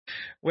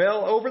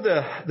Well, over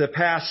the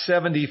past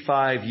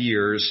 75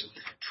 years,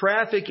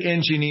 traffic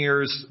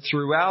engineers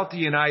throughout the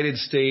United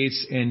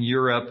States and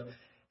Europe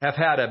have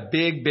had a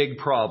big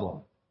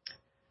problem.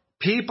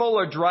 People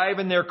are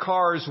driving their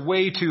cars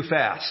way too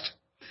fast.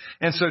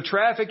 And so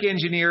traffic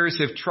engineers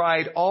have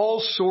tried all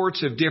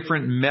sorts of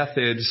different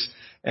methods.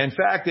 In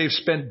fact, they've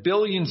spent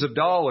billions of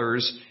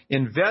dollars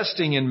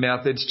investing in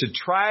methods to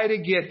try to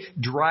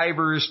get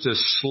drivers to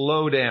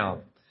slow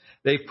down.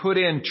 They've put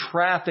in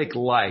traffic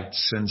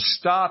lights and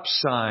stop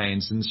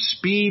signs and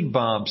speed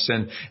bumps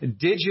and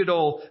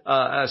digital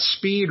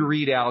speed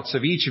readouts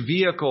of each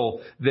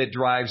vehicle that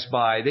drives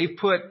by. They've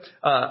put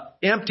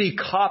empty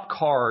cop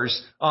cars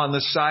on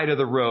the side of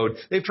the road.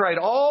 They've tried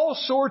all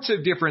sorts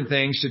of different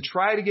things to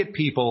try to get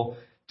people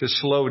to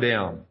slow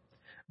down.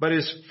 But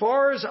as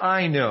far as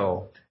I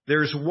know,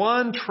 there's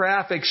one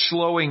traffic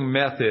slowing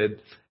method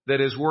that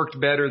has worked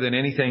better than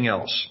anything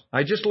else.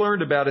 I just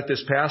learned about it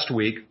this past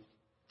week.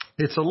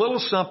 It's a little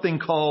something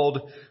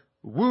called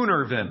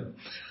Woonerven.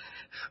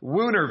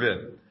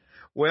 Woonerven.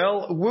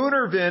 Well,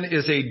 Woonerven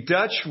is a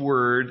Dutch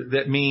word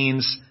that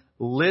means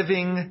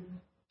living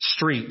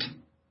street.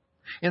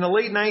 In the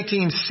late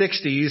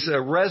 1960s,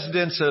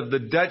 residents of the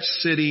Dutch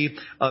city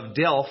of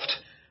Delft,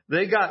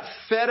 they got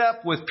fed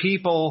up with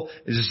people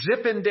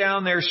zipping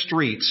down their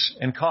streets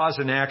and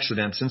causing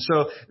accidents. And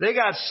so they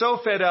got so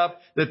fed up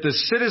that the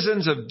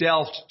citizens of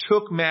Delft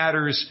took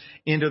matters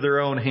into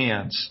their own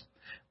hands.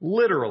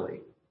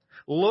 Literally.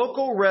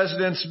 Local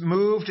residents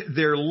moved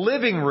their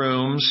living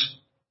rooms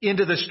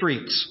into the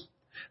streets.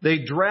 They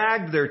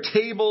dragged their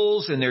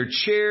tables and their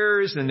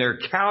chairs and their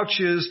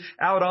couches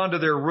out onto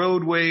their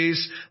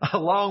roadways,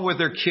 along with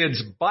their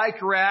kids'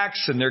 bike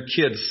racks and their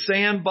kids'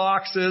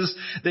 sandboxes.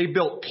 They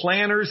built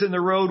planters in the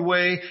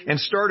roadway and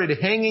started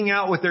hanging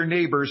out with their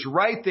neighbors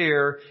right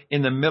there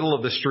in the middle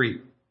of the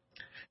street.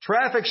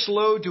 Traffic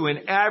slowed to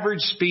an average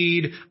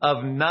speed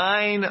of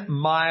 9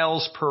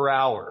 miles per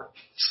hour.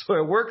 So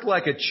it worked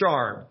like a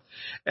charm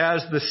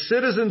as the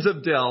citizens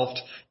of Delft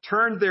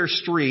turned their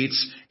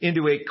streets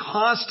into a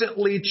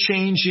constantly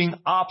changing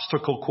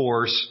obstacle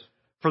course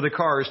for the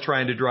cars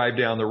trying to drive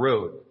down the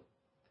road.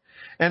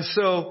 And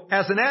so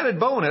as an added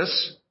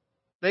bonus,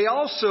 they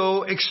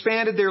also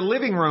expanded their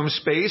living room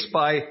space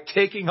by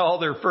taking all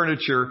their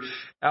furniture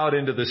out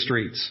into the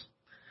streets.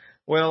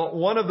 Well,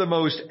 one of the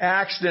most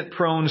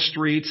accident-prone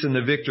streets in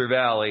the Victor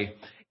Valley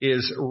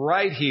is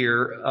right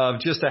here,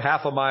 just a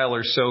half a mile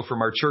or so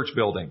from our church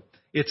building.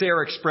 It's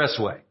Air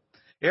Expressway.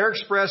 Air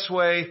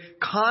Expressway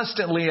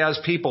constantly has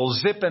people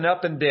zipping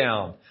up and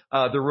down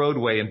the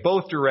roadway in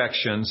both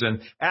directions,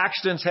 and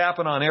accidents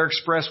happen on Air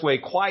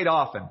Expressway quite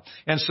often.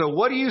 And so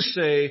what do you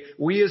say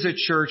we as a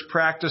church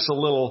practice a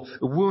little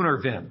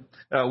Woonerven?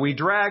 We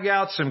drag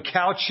out some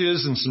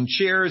couches and some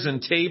chairs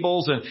and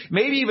tables and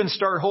maybe even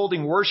start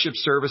holding worship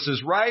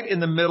services right in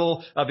the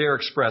middle of Air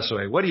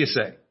Expressway. What do you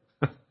say?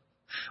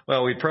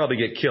 Well, we'd probably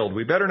get killed.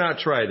 We better not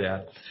try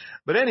that.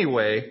 But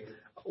anyway,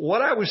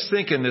 what I was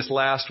thinking this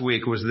last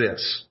week was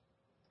this.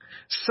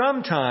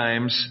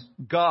 Sometimes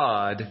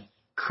God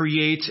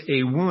creates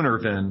a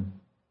Woonerven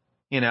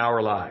in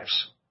our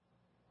lives.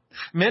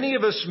 Many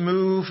of us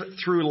move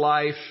through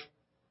life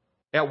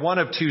at one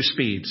of two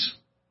speeds.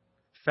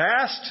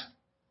 Fast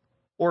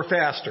or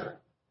faster.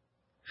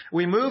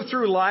 We move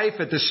through life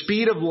at the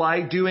speed of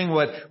light, doing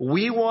what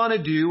we want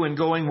to do and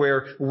going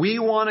where we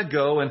want to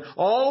go. And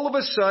all of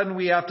a sudden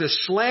we have to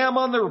slam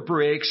on the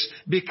brakes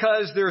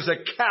because there's a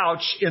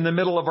couch in the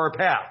middle of our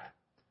path.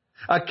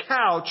 A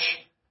couch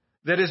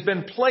that has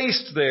been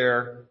placed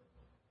there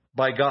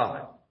by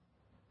God.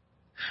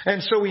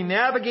 And so we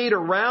navigate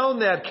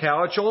around that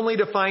couch only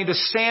to find a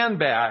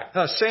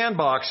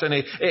sandbox and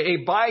a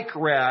bike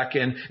rack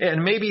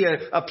and maybe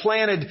a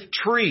planted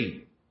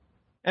tree.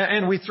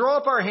 And we throw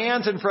up our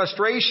hands in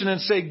frustration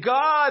and say,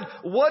 God,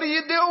 what are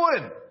you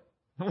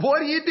doing?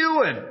 What are you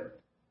doing?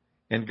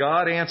 And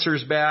God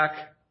answers back,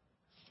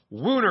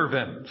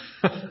 Woonerven.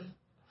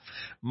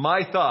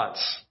 My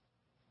thoughts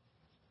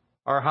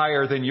are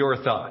higher than your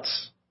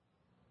thoughts.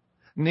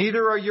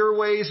 Neither are your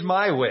ways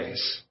my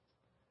ways.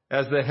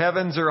 As the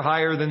heavens are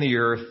higher than the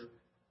earth,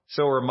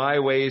 so are my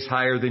ways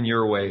higher than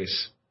your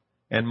ways,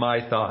 and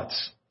my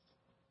thoughts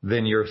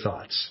than your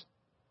thoughts.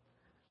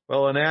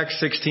 Well, in Acts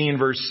 16,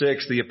 verse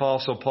 6, the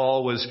Apostle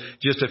Paul was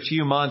just a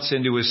few months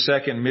into his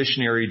second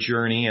missionary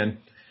journey, and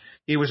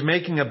he was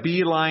making a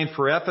beeline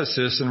for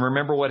Ephesus, and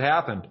remember what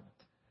happened.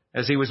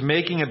 As he was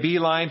making a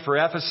beeline for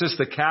Ephesus,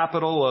 the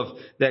capital of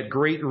that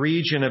great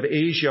region of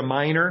Asia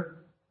Minor,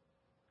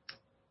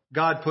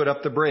 God put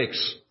up the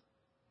brakes.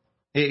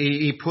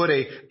 He put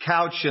a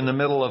couch in the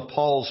middle of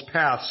Paul's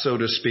path, so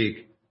to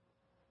speak.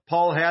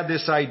 Paul had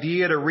this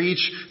idea to reach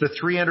the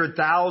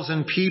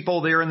 300,000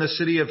 people there in the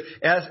city of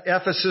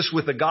Ephesus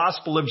with the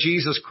gospel of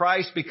Jesus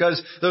Christ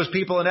because those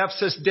people in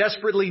Ephesus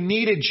desperately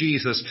needed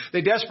Jesus.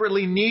 They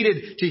desperately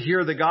needed to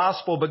hear the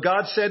gospel, but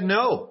God said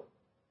no.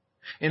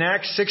 In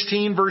Acts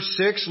 16 verse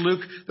 6,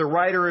 Luke, the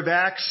writer of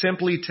Acts,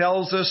 simply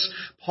tells us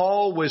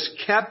Paul was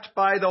kept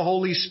by the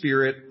Holy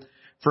Spirit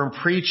from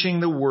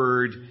preaching the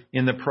word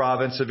in the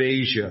province of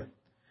Asia.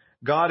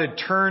 God had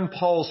turned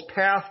Paul's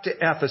path to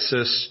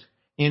Ephesus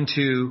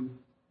into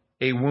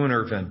a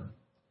Wundervan,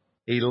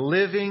 a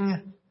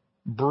living,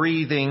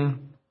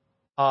 breathing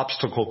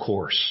obstacle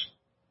course.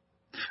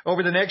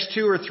 Over the next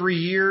 2 or 3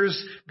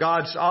 years,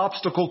 God's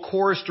obstacle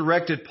course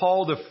directed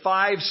Paul to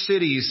 5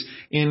 cities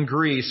in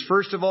Greece.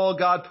 First of all,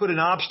 God put an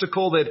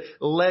obstacle that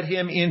led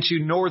him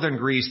into northern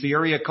Greece, the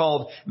area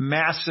called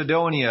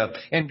Macedonia.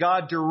 And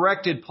God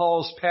directed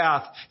Paul's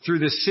path through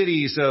the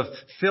cities of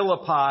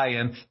Philippi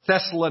and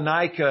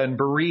Thessalonica and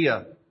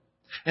Berea.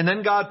 And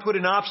then God put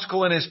an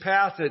obstacle in his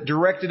path that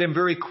directed him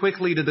very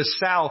quickly to the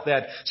south,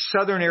 that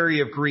southern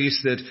area of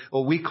Greece that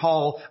we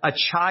call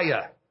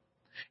Achaia.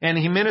 And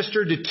he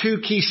ministered to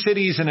 2 key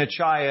cities in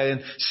Achaia.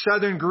 In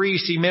southern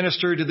Greece, he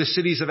ministered to the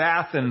cities of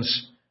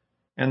Athens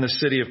and the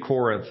city of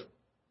Corinth.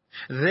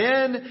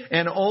 Then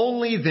and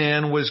only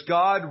then was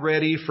God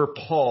ready for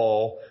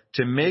Paul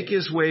to make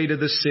his way to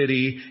the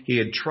city he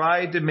had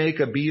tried to make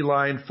a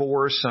beeline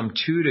for some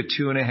 2 to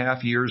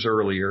 2.5 years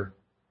earlier,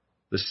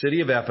 the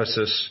city of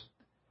Ephesus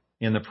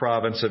in the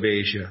province of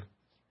Asia.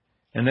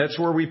 And that's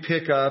where we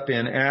pick up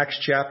in Acts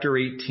chapter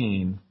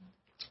 18.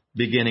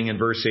 Beginning in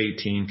verse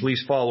 18.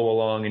 Please follow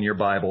along in your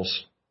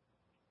Bibles.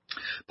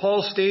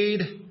 Paul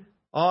stayed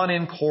on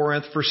in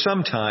Corinth for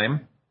some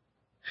time.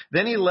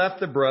 Then he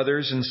left the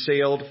brothers and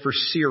sailed for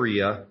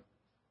Syria,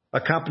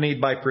 accompanied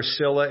by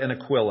Priscilla and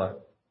Aquila.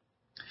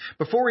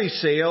 Before he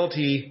sailed,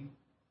 he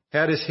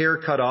had his hair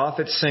cut off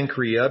at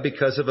Cenchrea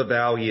because of a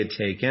vow he had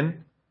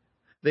taken.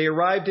 They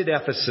arrived at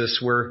Ephesus,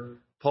 where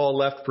Paul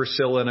left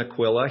Priscilla and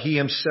Aquila. He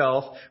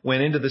himself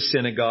went into the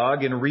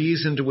synagogue and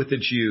reasoned with the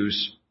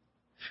Jews.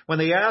 When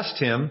they asked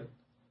him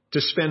to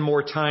spend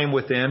more time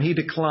with them, he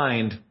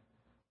declined.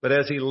 But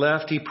as he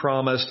left, he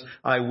promised,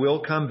 "I will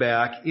come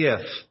back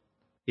if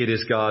it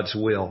is God's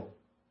will."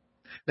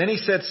 Then he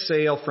set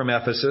sail from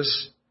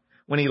Ephesus.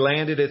 When he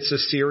landed at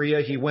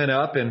Caesarea, he went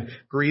up and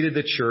greeted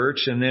the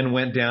church and then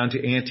went down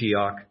to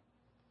Antioch.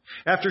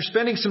 After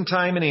spending some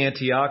time in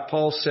Antioch,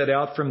 Paul set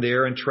out from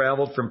there and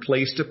traveled from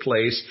place to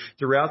place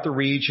throughout the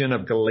region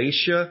of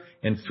Galatia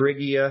and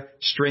Phrygia,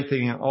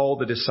 strengthening all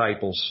the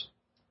disciples.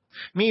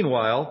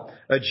 Meanwhile,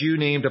 a Jew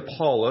named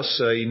Apollos,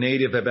 a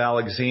native of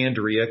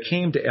Alexandria,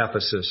 came to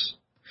Ephesus.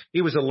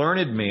 He was a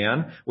learned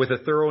man with a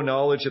thorough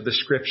knowledge of the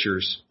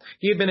Scriptures.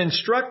 He had been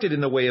instructed in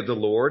the way of the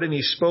Lord, and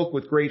he spoke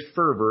with great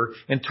fervor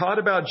and taught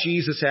about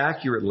Jesus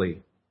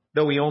accurately,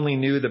 though he only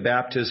knew the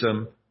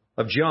baptism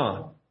of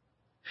John.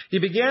 He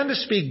began to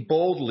speak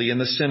boldly in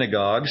the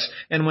synagogues,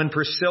 and when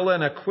Priscilla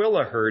and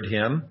Aquila heard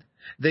him,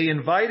 they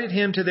invited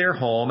him to their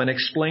home and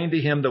explained to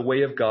him the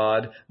way of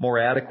God more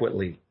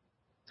adequately.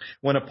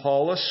 When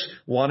Apollos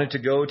wanted to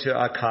go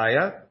to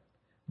Achaia,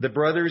 the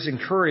brothers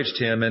encouraged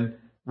him and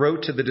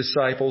wrote to the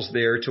disciples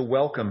there to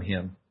welcome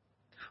him.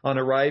 On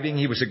arriving,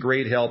 he was a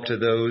great help to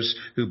those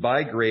who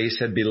by grace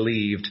had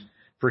believed,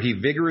 for he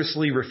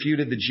vigorously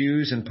refuted the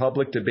Jews in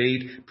public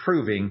debate,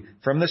 proving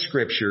from the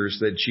Scriptures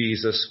that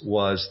Jesus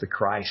was the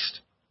Christ.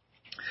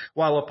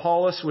 While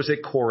Apollos was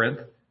at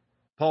Corinth,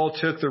 Paul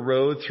took the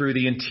road through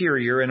the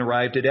interior and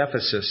arrived at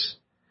Ephesus.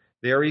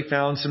 There he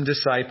found some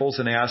disciples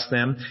and asked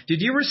them, "Did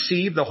you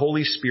receive the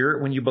Holy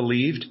Spirit when you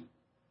believed?"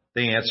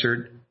 They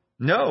answered,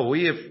 "No,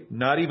 we have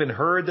not even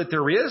heard that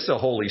there is a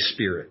Holy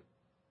Spirit."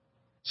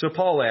 So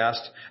Paul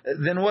asked,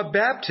 "Then what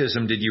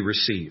baptism did you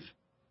receive?"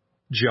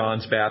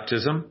 "John's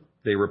baptism,"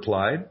 they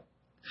replied.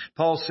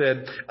 Paul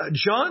said,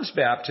 "John's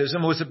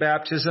baptism was a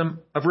baptism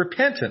of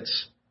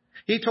repentance.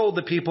 He told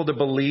the people to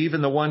believe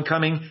in the one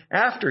coming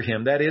after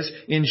him, that is,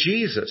 in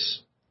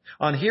Jesus."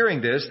 On hearing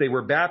this, they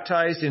were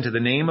baptized into the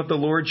name of the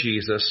Lord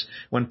Jesus.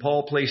 When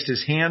Paul placed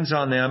his hands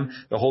on them,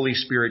 the Holy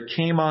Spirit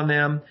came on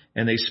them,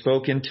 and they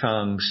spoke in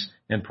tongues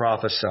and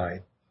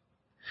prophesied.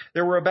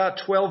 There were about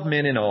 12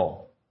 men in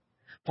all.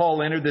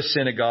 Paul entered the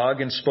synagogue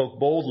and spoke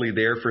boldly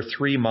there for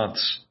 3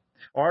 months,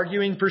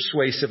 arguing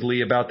persuasively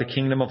about the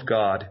kingdom of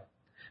God.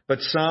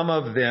 But some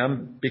of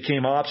them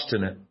became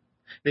obstinate.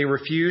 They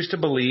refused to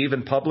believe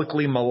and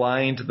publicly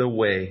maligned the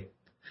way.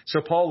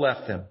 So Paul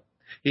left them.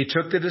 He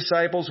took the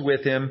disciples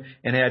with him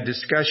and had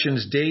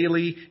discussions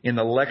daily in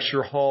the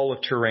lecture hall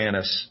of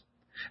Tyrannus.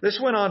 This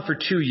went on for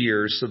 2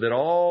 years, so that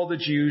all the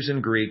Jews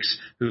and Greeks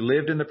who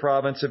lived in the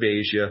province of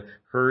Asia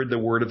heard the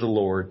word of the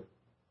Lord.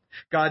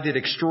 God did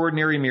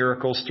extraordinary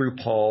miracles through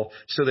Paul,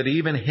 so that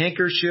even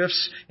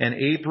handkerchiefs and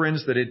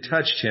aprons that had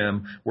touched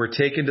him were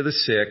taken to the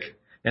sick,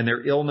 and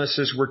their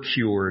illnesses were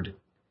cured,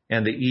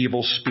 and the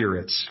evil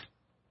spirits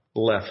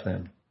left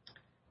them.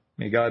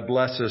 May God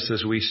bless us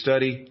as we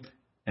study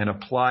and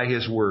apply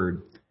His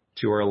Word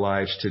to our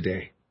lives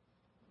today.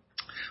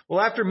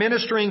 Well, after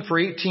ministering for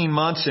 18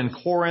 months in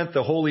Corinth,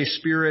 the Holy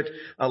Spirit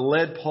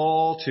led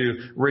Paul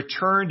to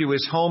return to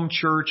his home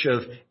church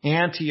of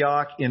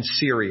Antioch in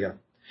Syria.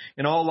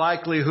 In all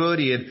likelihood,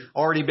 he had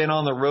already been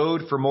on the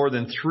road for more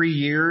than 3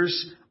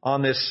 years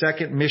on this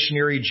second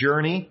missionary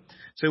journey.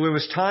 So it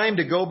was time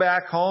to go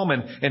back home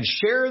and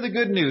share the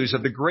good news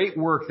of the great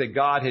work that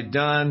God had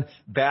done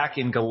back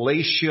in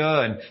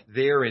Galatia and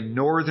there in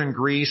northern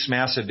Greece,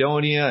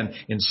 Macedonia, and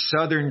in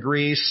southern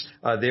Greece,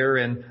 there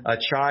in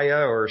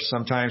Achaia, or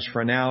sometimes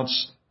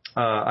pronounced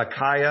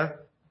Achaia.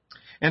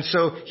 And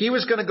so he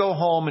was going to go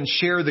home and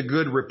share the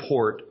good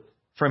report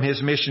from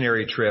his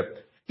missionary trip.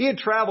 He had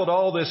traveled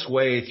all this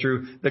way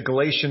through the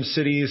Galatian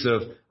cities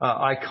of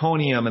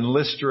Iconium and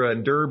Lystra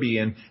and Derbe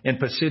and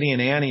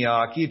Pisidian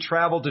Antioch. He had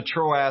traveled to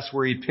Troas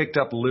where he picked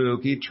up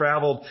Luke. He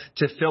traveled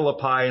to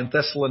Philippi and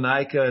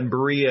Thessalonica and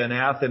Berea and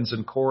Athens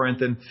and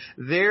Corinth. And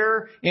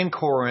there in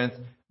Corinth,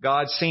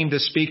 God seemed to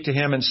speak to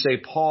him and say,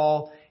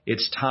 Paul,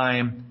 it's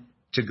time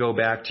to go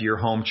back to your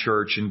home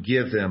church and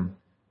give them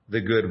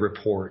the good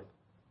report.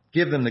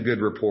 Give them the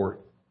good report.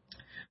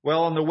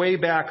 Well, on the way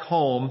back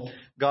home,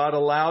 God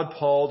allowed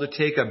Paul to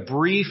take a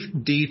brief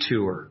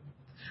detour.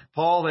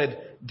 Paul had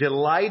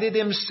delighted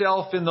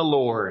himself in the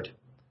Lord,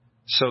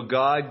 so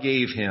God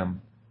gave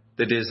him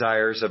the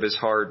desires of his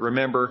heart.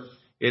 Remember,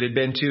 it had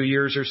been 2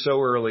 years or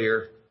so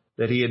earlier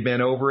that he had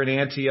been over in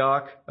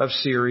Antioch of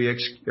Syria,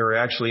 or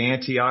actually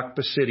Antioch,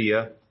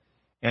 Pisidia,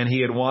 and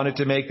he had wanted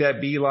to make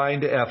that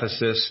beeline to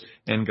Ephesus,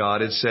 and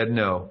God had said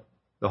no.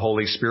 The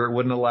Holy Spirit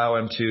wouldn't allow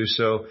him to,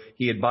 so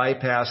he had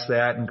bypassed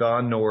that and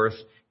gone north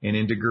and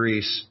into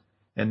Greece.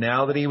 And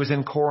now that he was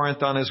in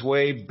Corinth on his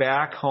way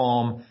back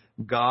home,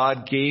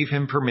 God gave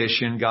him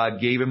permission, God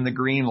gave him the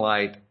green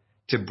light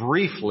to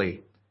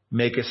briefly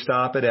make a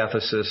stop at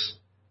Ephesus,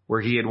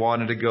 where he had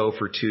wanted to go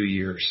for 2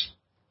 years,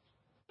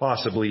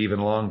 possibly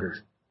even longer.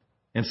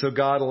 And so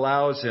God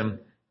allows him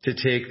to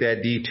take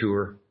that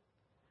detour.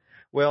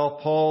 Well,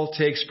 Paul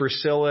takes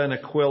Priscilla and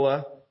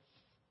Aquila,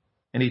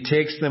 and he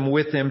takes them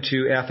with him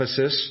to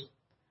Ephesus.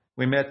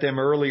 We met them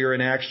earlier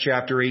in Acts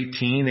chapter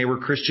 18. They were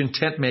Christian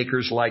tent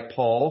makers like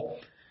Paul.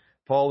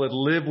 Paul had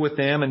lived with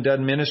them and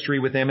done ministry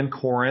with them in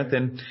Corinth.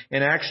 And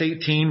in Acts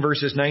 18,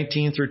 verses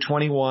 19 through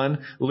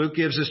 21, Luke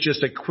gives us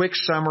just a quick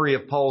summary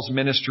of Paul's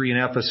ministry in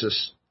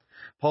Ephesus.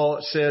 Paul,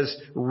 it says,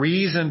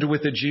 reasoned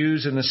with the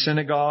Jews in the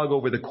synagogue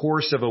over the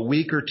course of a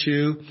week or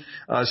two.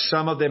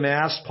 Some of them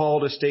asked Paul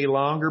to stay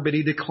longer, but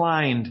he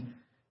declined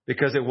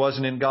because it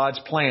wasn't in God's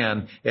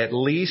plan, at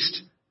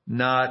least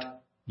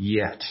not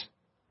yet.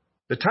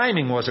 The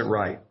timing wasn't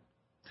right.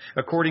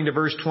 According to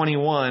verse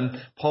 21,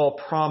 Paul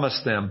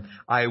promised them,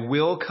 I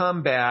will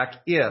come back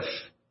if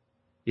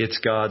it's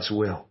God's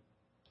will.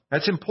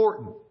 That's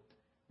important.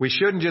 We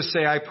shouldn't just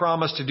say, I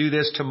promise to do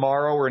this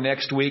tomorrow or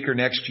next week or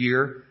next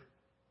year.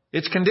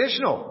 It's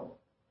conditional.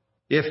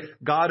 If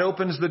God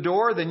opens the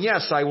door, then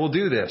yes, I will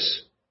do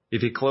this.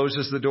 If He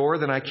closes the door,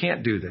 then I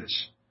can't do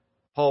this.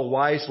 Paul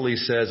wisely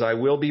says, I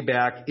will be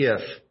back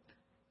if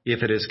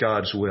it is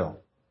God's will.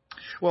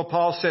 Well,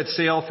 Paul set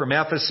sail from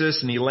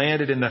Ephesus and he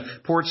landed in the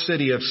port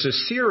city of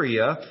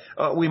Caesarea.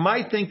 We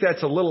might think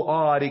that's a little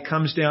odd. He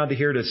comes down to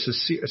here to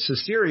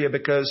Caesarea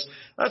because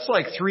that's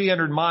like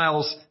 300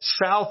 miles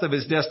south of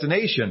his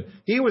destination.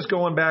 He was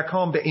going back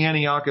home to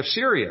Antioch of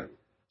Syria.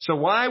 So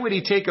why would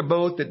he take a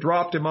boat that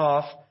dropped him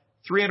off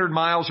 300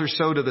 miles or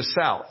so to the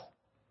south?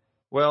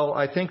 Well,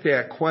 I think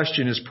that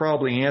question is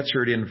probably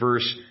answered in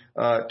verse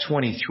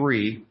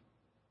 23.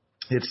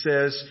 It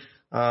says,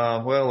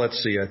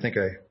 let's see. I think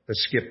I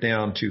skipped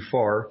down too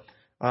far.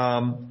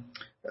 Paul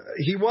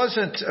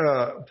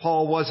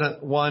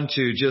wasn't one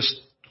to just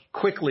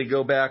quickly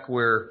go back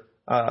where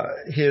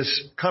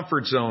his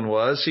comfort zone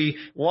was. He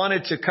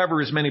wanted to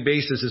cover as many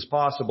bases as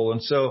possible.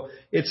 And so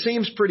it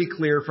seems pretty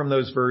clear from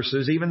those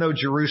verses, even though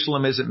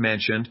Jerusalem isn't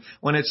mentioned,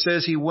 when it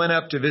says he went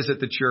up to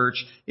visit the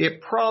church, it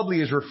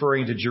probably is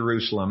referring to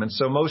Jerusalem. And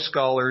so most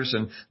scholars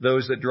and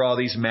those that draw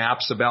these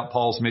maps about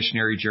Paul's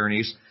missionary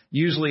journeys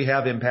usually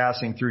have him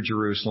passing through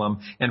Jerusalem.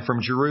 And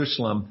from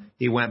Jerusalem,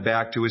 he went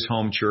back to his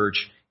home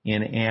church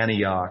in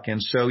Antioch. And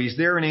so he's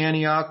there in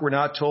Antioch. We're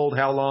not told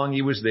how long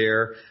he was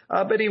there,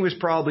 but he was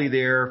probably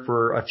there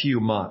for a few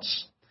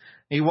months.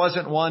 He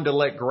wasn't one to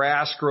let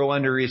grass grow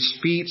under his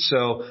feet,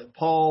 so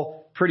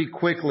Paul pretty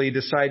quickly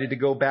decided to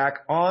go back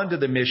onto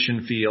the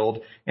mission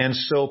field. And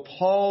so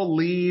Paul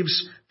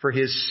leaves for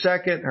his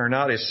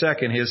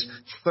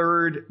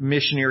third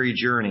missionary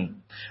journey.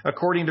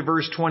 According to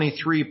verse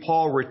 23,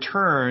 Paul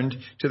returned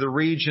to the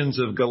regions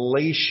of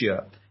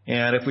Galatia.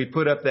 And if we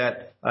put up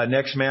that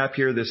next map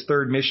here, this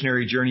third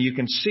missionary journey, you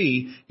can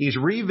see he's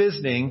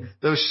revisiting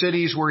those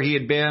cities where he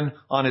had been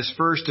on his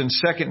first and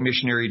second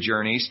missionary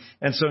journeys.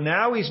 And so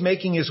now he's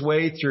making his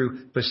way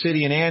through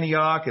Pisidian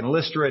Antioch and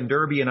Lystra and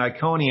Derbe and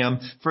Iconium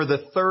for the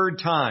third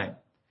time.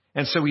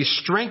 And so he's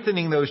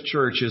strengthening those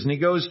churches, and he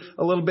goes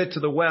a little bit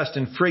to the west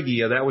in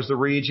Phrygia. That was the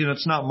region.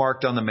 It's not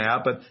marked on the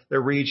map, but the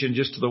region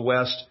just to the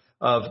west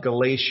of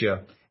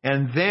Galatia.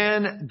 And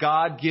then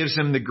God gives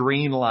him the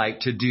green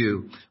light to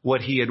do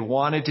what he had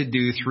wanted to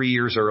do 3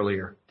 years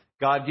earlier.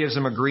 God gives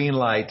him a green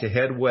light to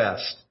head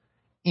west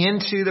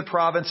into the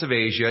province of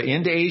Asia,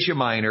 into Asia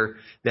Minor,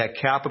 that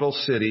capital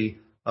city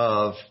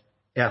of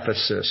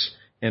Ephesus.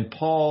 And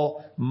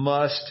Paul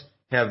must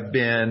have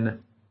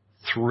been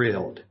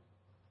thrilled.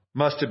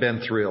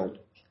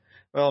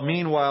 Well,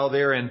 meanwhile,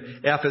 there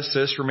in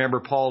Ephesus, remember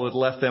Paul had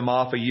left them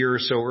off a year or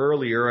so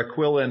earlier.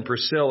 Aquila and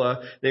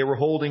Priscilla, they were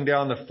holding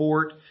down the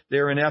fort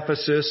there in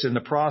Ephesus. In the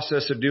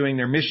process of doing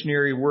their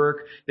missionary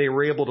work, they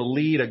were able to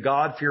lead a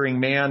God-fearing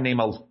man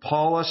named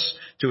Apollos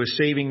to a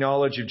saving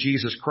knowledge of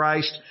Jesus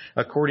Christ.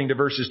 According to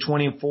verses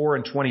 24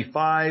 and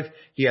 25,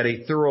 he had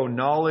a thorough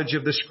knowledge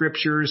of the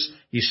Scriptures.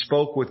 He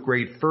spoke with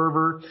great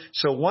fervor.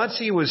 So once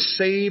he was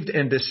saved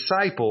and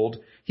discipled,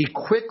 he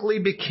quickly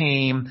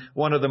became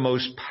one of the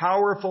most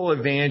powerful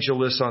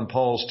evangelists on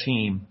Paul's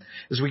team.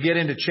 As we get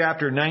into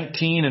chapter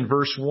 19 and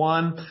verse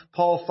 1,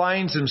 Paul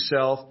finds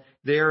himself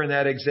there in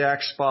that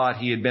exact spot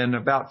he had been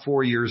about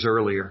 4 years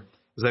earlier.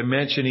 As I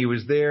mentioned, he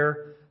was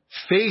there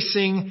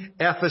facing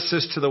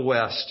Ephesus to the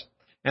west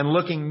and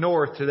looking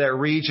north to that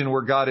region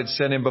where God had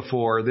sent him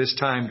before. This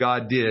time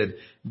God did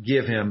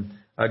give him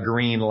a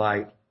green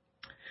light.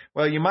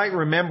 Well, you might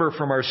remember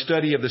from our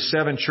study of the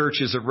 7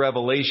 churches of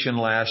Revelation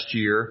last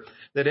year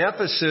that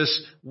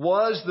Ephesus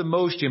was the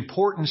most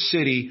important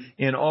city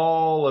in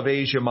all of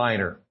Asia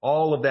Minor,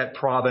 all of that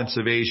province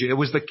of Asia. It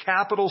was the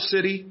capital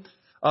city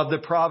of the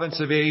province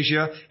of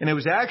Asia, and it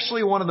was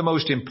actually one of the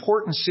most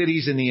important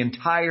cities in the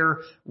entire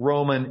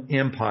Roman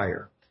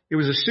Empire. It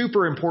was a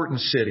super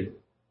important city.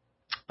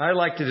 I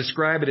like to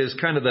describe it as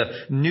kind of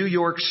the New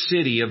York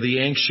City of the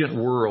ancient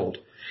world.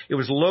 It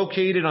was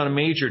located on a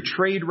major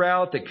trade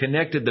route that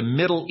connected the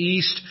Middle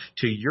East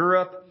to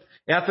Europe.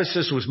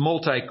 Ephesus was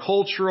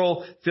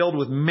multicultural, filled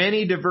with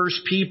many diverse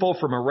people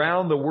from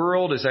around the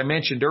world. As I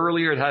mentioned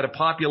earlier, it had a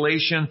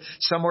population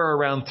somewhere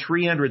around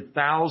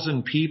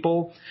 300,000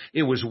 people.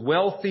 It was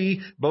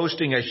wealthy,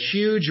 boasting a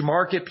huge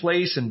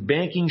marketplace and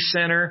banking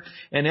center.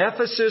 And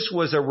Ephesus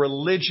was a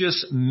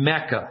religious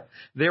mecca.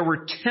 There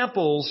were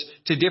temples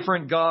to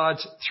different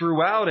gods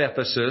throughout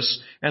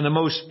Ephesus, and the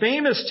most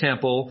famous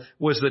temple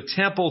was the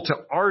temple to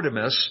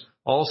Artemis,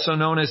 also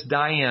known as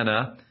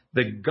Diana,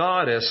 the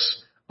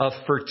goddess of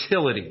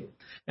fertility.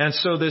 And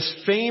so this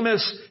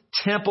famous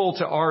temple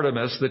to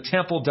Artemis, the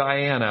temple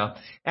Diana,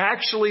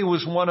 actually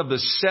was one of the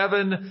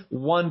 7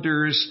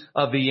 wonders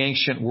of the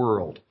ancient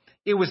world.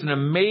 It was an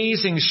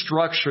amazing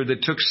structure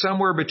that took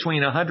somewhere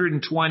between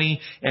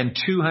 120 and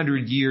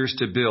 200 years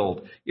to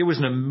build. It was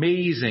an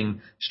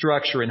amazing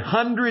structure, and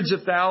hundreds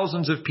of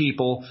thousands of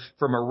people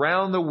from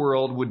around the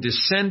world would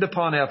descend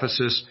upon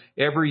Ephesus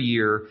every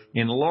year,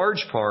 in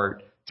large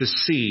part to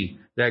see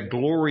that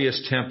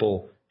glorious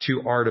temple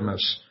to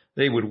Artemis.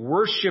 They would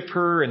worship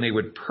her and they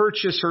would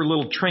purchase her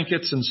little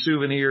trinkets and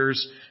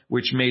souvenirs,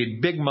 which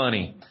made big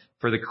money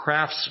for the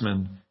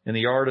craftsmen and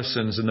the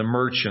artisans and the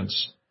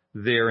merchants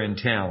there in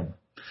town.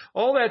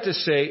 All that to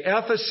say,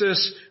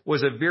 Ephesus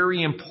was a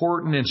very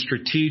important and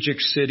strategic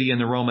city in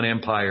the Roman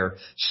Empire.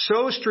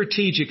 So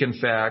strategic, in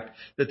fact,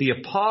 that the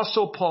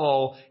Apostle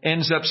Paul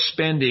ends up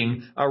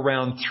spending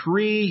around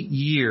 3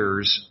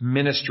 years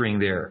ministering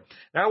there.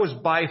 That was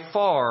by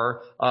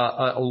far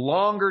a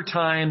longer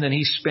time than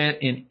he spent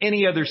in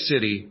any other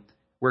city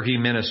where he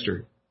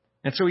ministered.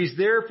 And so he's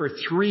there for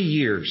 3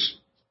 years.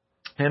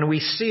 And we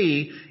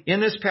see in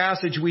this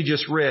passage we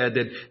just read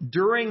that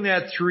during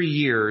that 3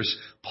 years,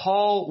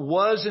 Paul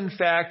was in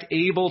fact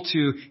able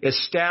to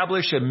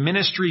establish a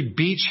ministry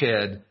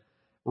beachhead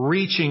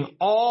reaching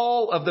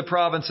all of the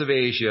province of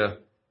Asia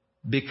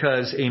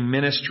because a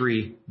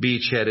ministry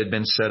beachhead had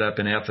been set up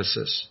in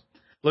Ephesus.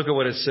 Look at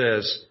what it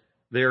says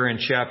there in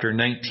chapter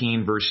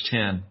 19, verse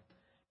 10.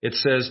 It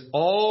says,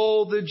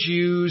 all the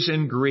Jews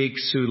and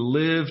Greeks who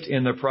lived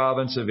in the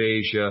province of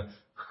Asia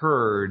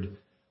heard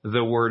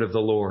the word of the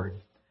Lord.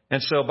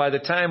 And so by the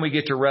time we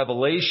get to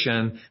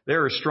Revelation,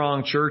 there are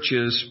strong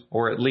churches,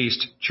 or at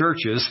least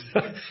churches,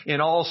 in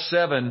all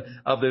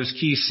 7 of those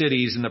key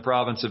cities in the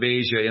province of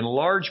Asia, in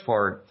large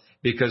part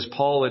because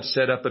Paul had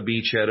set up a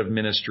beachhead of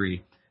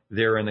ministry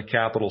there in the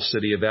capital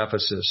city of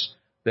Ephesus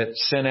that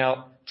sent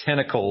out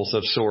tentacles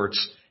of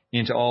sorts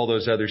into all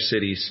those other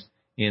cities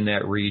in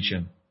that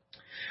region.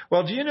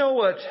 Well, do you know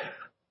what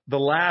the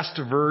last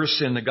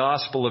verse in the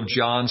Gospel of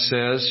John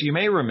says? You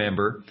may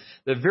remember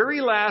the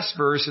very last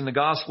verse in the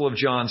Gospel of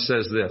John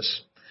says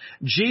this: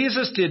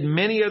 Jesus did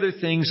many other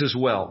things as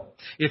well.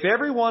 If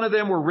every one of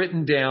them were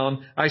written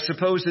down, I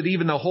suppose that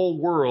even the whole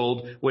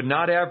world would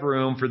not have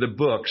room for the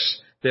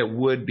books that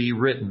would be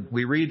written.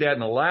 We read that in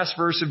the last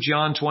verse of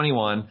John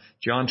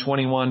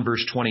 21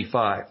 verse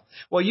 25.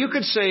 Well, you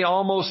could say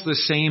almost the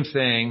same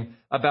thing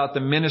about the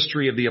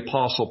ministry of the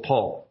Apostle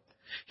Paul.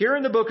 Here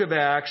in the book of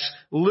Acts,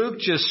 Luke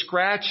just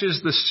scratches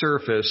the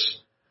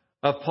surface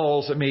of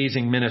Paul's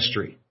amazing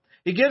ministry.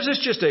 He gives us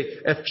just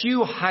a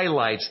few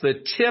highlights,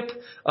 the tip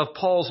of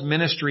Paul's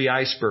ministry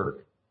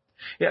iceberg.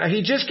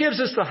 He just gives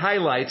us the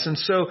highlights, and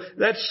so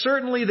that's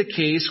certainly the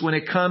case when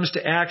it comes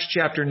to Acts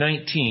chapter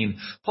 19.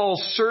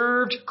 Paul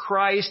served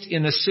Christ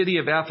in the city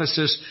of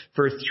Ephesus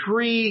for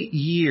 3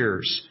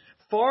 years,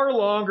 far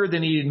longer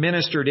than he had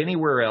ministered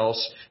anywhere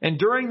else. And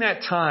during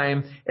that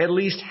time, at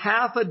least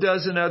half a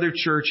dozen other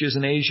churches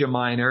in Asia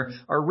Minor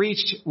are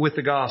reached with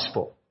the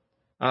gospel.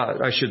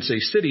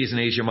 cities in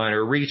Asia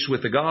Minor reached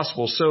with the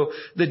gospel. So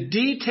the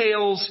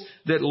details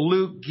that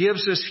Luke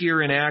gives us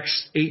here in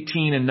Acts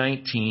 18 and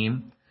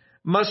 19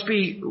 must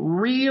be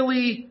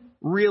really,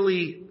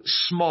 really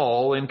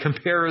small in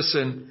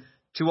comparison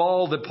to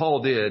all that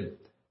Paul did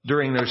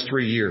during those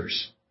 3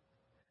 years.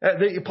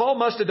 Paul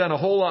must have done a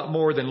whole lot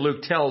more than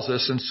Luke tells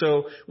us. And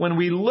so when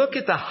we look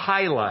at the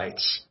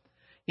highlights,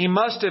 he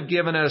must have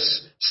given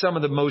us some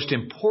of the most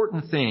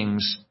important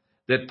things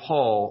that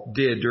Paul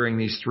did during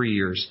these 3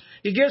 years.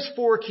 He gives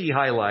 4 key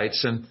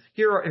highlights, and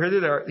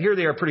here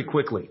they are pretty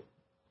quickly.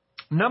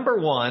 Number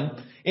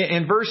 1,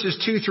 in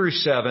verses 2 through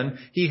 7,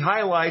 he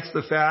highlights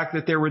the fact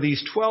that there were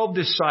these 12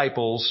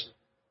 disciples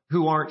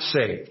who aren't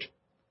saved.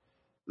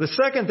 The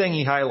second thing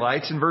he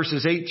highlights in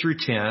verses 8 through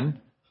 10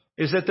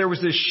 is that there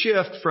was this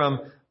shift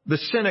from the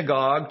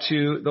synagogue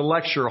to the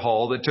lecture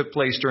hall that took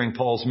place during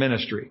Paul's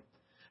ministry.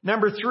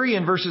 Number 3,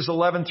 in verses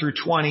 11 through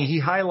 20, he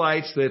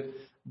highlights that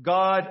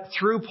God,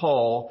 through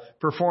Paul,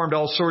 performed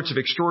all sorts of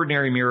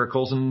extraordinary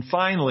miracles. And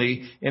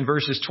finally, in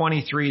verses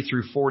 23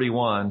 through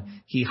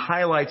 41, he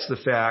highlights the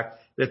fact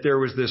that there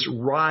was this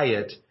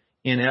riot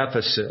in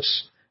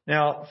Ephesus.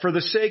 Now, for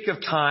the sake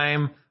of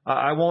time,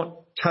 I won't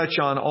touch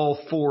on all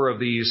 4 of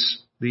these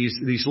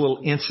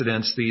little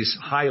incidents, these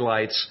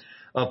highlights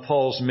of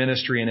Paul's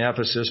ministry in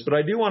Ephesus, but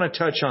I do want to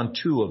touch on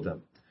 2 of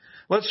them.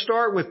 Let's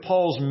start with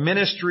Paul's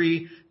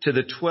ministry to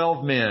the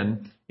 12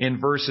 men in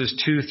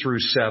verses 2 through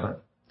 7.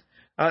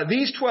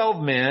 These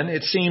 12 men,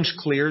 it seems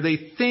clear,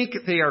 they think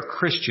they are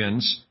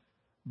Christians,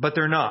 but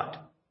they're not.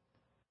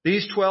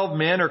 These 12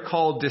 men are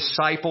called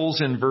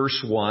disciples in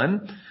verse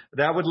 1.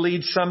 That would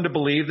lead some to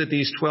believe that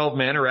these 12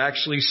 men are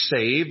actually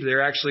saved.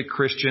 They're actually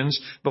Christians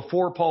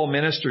before Paul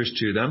ministers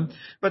to them.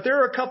 But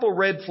there are a couple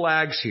red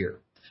flags here.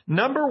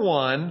 Number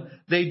 1,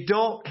 they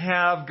don't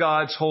have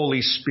God's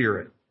Holy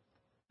Spirit.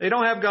 They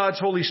don't have God's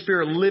Holy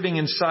Spirit living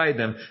inside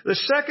them. The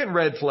second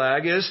red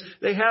flag is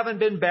they haven't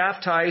been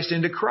baptized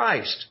into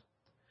Christ.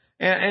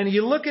 And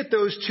you look at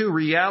those 2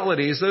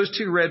 realities, those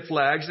 2 red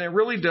flags, and it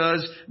really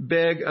does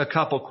beg a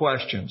couple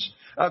questions.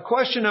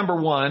 Question number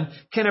 1,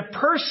 can a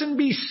person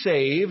be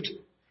saved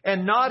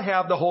and not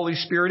have the Holy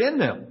Spirit in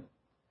them?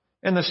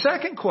 And the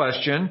second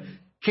question,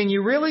 can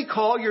you really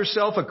call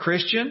yourself a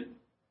Christian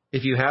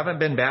if you haven't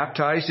been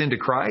baptized into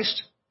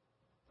Christ?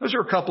 Those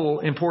are a couple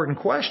important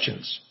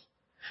questions.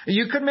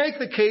 You could make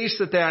the case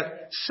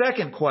that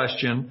second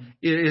question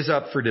is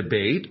up for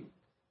debate.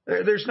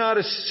 There's not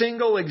a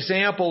single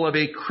example of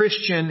a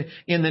Christian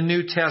in the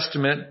New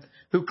Testament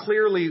who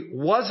clearly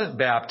wasn't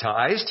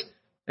baptized,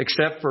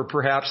 except for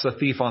perhaps the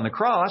thief on the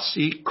cross.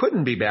 He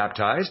couldn't be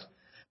baptized.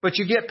 But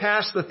you get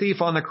past the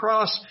thief on the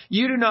cross,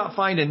 you do not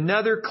find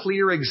another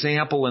clear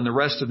example in the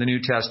rest of the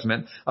New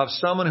Testament of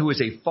someone who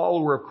is a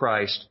follower of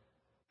Christ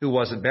who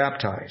wasn't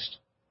baptized.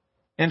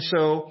 And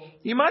so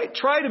you might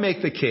try to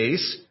make the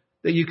case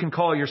that you can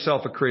call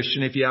yourself a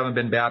Christian if you haven't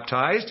been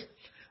baptized,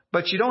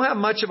 but you don't have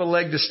much of a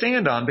leg to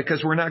stand on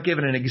because we're not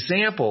given an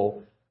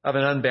example of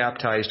an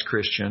unbaptized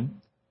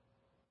Christian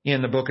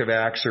in the book of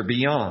Acts or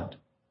beyond.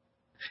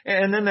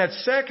 And then that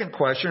second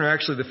question, or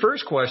actually the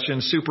first question,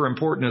 is super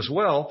important as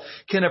well.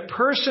 Can a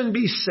person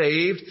be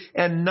saved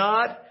and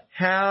not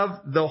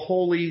have the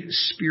Holy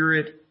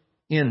Spirit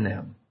in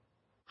them?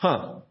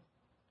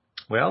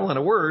 Well, in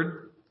a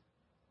word,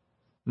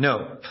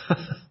 no.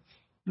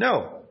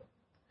 No.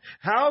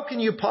 How can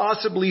you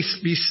possibly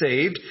be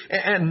saved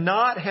and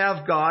not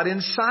have God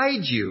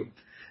inside you?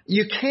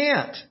 You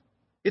can't.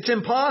 It's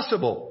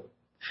impossible.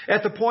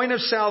 At the point of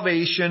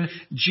salvation,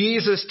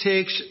 Jesus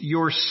takes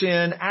your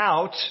sin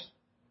out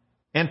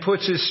and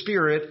puts His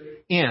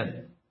Spirit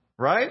in.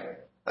 Right?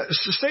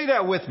 So say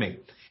that with me.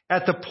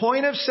 At the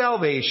point of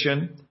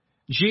salvation,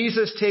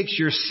 Jesus takes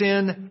your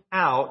sin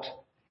out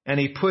and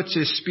He puts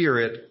His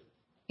Spirit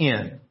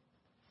in.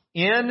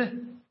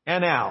 In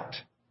and out.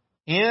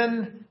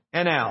 In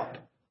and out.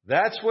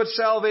 That's what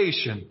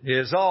salvation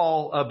is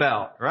all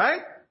about, right?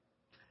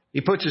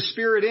 He puts His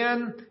Spirit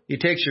in, He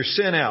takes your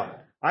sin out.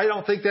 I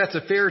don't think that's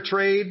a fair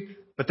trade,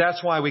 but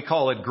that's why we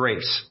call it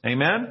grace.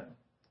 Amen?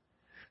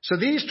 So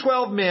these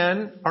 12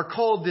 men are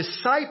called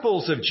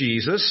disciples of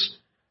Jesus.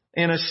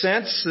 In a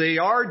sense, they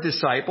are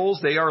disciples,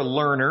 they are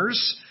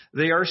learners,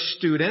 they are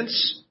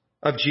students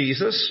of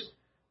Jesus,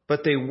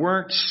 but they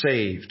weren't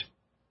saved.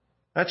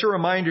 That's a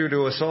reminder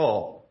to us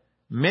all.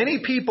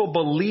 Many people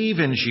believe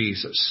in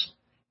Jesus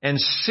and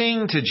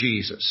sing to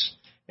Jesus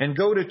and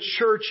go to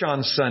church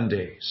on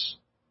Sundays.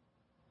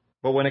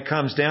 But when it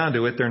comes down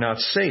to it, they're not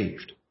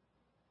saved.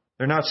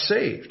 They're not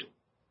saved.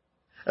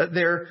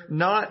 They're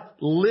not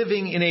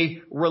living in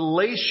a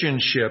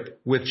relationship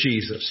with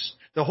Jesus.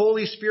 The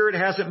Holy Spirit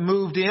hasn't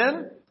moved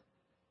in,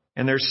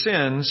 and their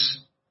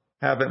sins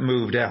haven't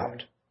moved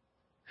out.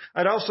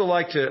 I'd also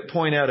like to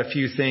point out a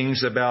few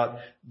things about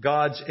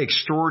God's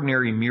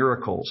extraordinary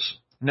miracles.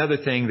 Another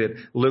thing that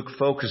Luke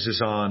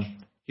focuses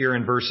on here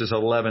in verses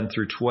 11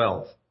 through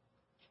 12.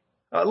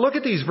 Look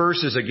at these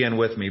verses again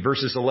with me,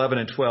 verses 11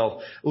 and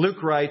 12.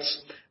 Luke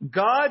writes,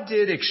 God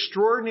did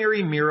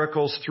extraordinary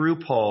miracles through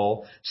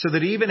Paul so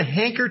that even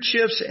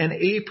handkerchiefs and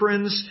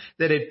aprons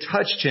that had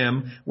touched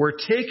him were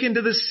taken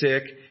to the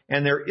sick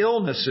and their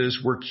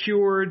illnesses were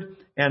cured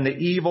and the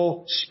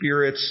evil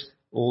spirits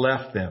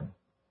left them.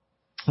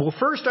 Well,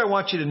 first I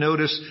want you to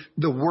notice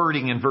the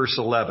wording in verse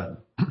 11.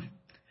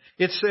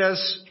 It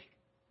says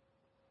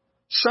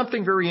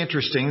something very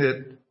interesting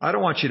that I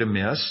don't want you to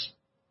miss.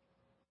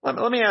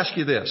 Let me ask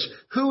you this.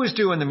 Who is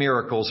doing the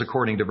miracles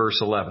according to verse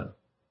 11?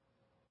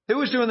 Who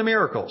was doing the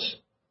miracles?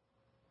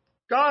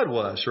 God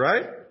was,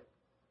 right?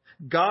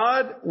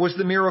 God was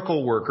the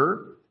miracle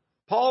worker.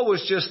 Paul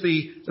was just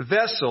the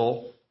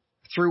vessel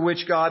through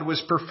which God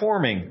was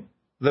performing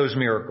those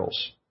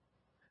miracles.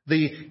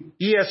 The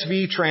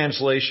ESV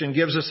translation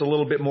gives us a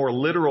little bit more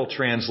literal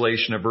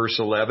translation of verse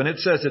 11. It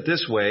says it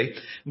this way: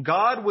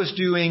 God was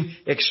doing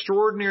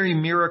extraordinary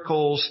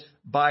miracles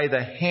by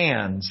the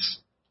hands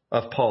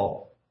of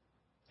Paul.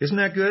 Isn't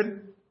that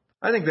good?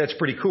 I think that's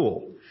pretty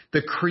cool.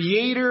 The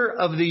creator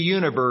of the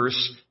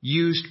universe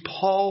used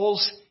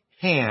Paul's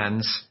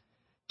hands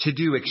to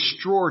do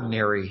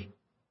extraordinary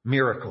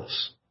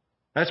miracles.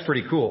 That's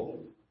pretty cool.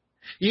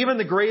 Even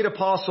the great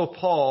apostle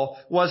Paul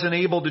wasn't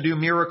able to do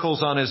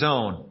miracles on his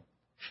own.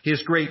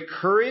 His great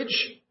courage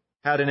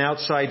had an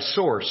outside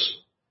source.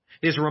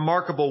 His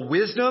remarkable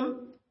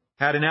wisdom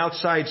had an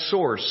outside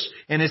source.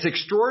 And his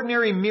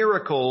extraordinary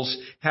miracles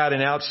had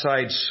an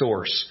outside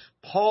source.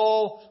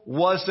 Paul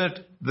wasn't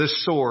the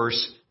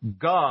source.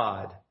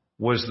 God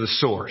was the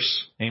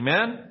source.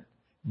 Amen?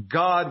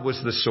 God was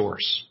the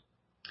source.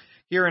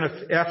 Here in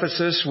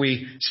Ephesus,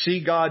 we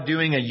see God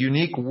doing a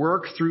unique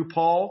work through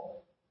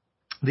Paul.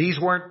 These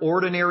weren't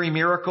ordinary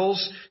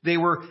miracles. They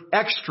were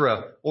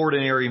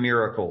extraordinary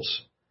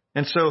miracles.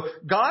 And so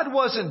God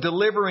wasn't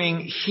delivering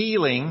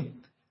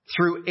healing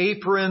through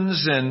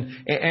aprons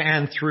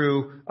and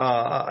through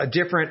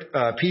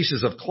different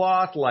pieces of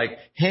cloth like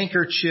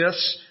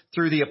handkerchiefs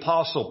through the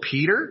Apostle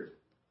Peter.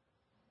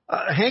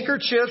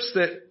 Handkerchiefs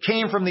that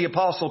came from the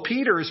Apostle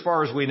Peter, as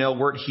far as we know,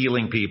 weren't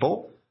healing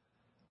people.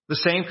 The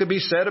same could be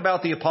said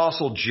about the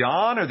Apostle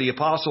John or the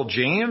Apostle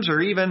James or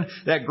even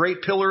that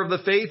great pillar of the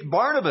faith,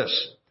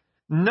 Barnabas.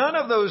 None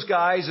of those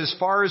guys, as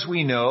far as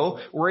we know,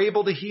 were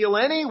able to heal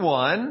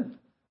anyone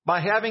by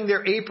having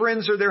their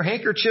aprons or their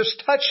handkerchiefs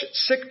touch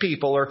sick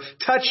people or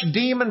touch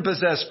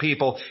demon-possessed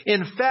people.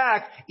 In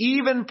fact,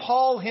 even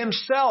Paul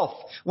himself,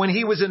 when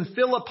he was in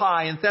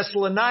Philippi and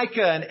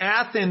Thessalonica and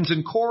Athens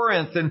and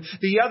Corinth and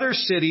the other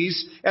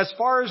cities, as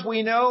far as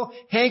we know,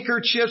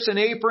 handkerchiefs and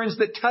aprons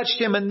that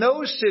touched him in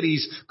those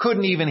cities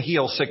couldn't even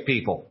heal sick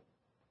people.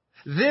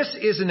 This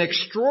is an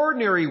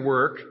extraordinary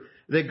work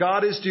that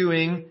God is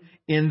doing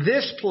in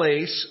this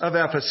place of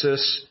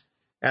Ephesus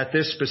at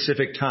this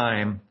specific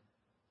time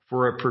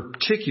for a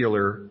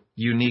particular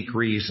unique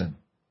reason.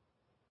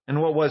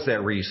 And what was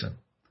that reason?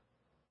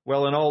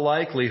 Well, in all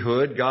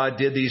likelihood, God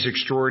did these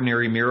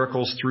extraordinary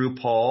miracles through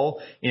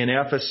Paul in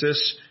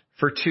Ephesus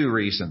for two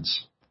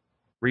reasons.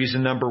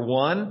 Reason number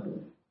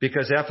one,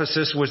 because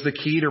Ephesus was the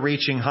key to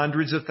reaching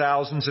hundreds of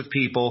thousands of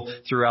people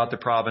throughout the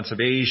province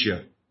of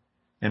Asia.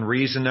 And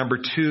reason number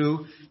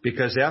two,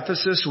 because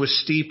Ephesus was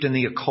steeped in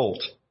the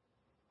occult.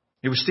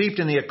 It was steeped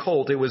in the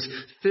occult. It was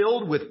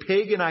filled with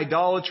pagan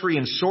idolatry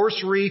and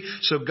sorcery.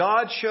 So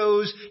God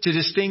chose to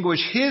distinguish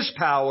His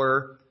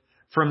power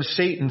from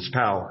Satan's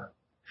power.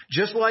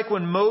 Just like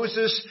when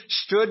Moses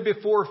stood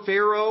before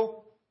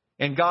Pharaoh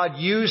and God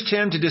used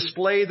him to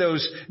display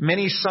those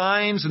many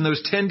signs and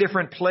those 10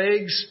 different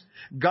plagues,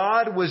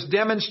 God was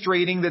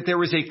demonstrating that there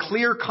was a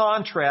clear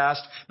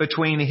contrast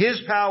between His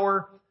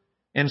power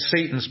and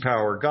Satan's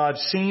power. God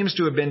seems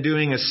to have been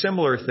doing a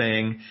similar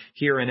thing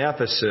here in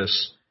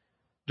Ephesus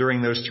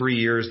during those 3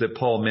 years that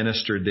Paul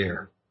ministered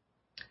there.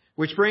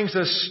 Which brings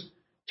us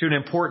to an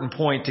important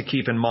point to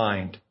keep in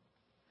mind.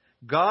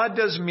 God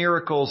does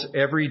miracles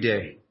every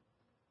day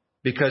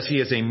because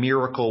He is a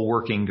miracle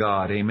working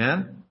God.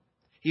 Amen?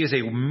 He is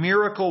a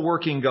miracle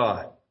working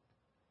God.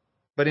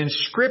 But in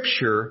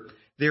Scripture,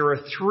 there are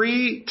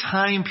 3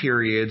 time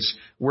periods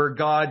where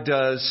God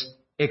does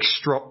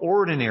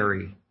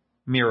extraordinary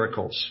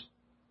miracles.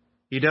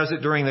 He does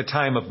it during the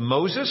time of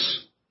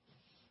Moses.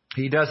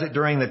 He does it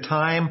during the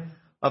time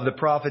of the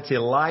prophets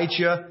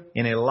Elijah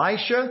and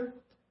Elisha.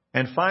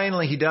 And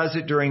finally, He does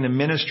it during the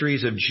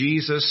ministries of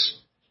Jesus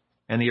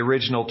and the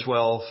original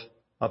 12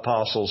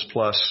 apostles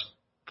plus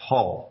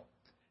Paul.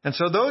 And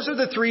so those are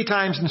the 3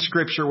 times in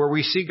Scripture where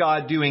we see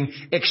God doing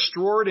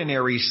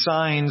extraordinary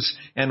signs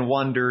and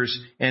wonders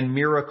and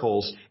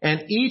miracles.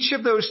 And each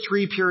of those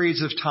 3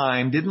 periods of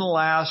time didn't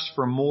last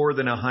for more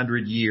than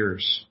 100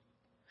 years.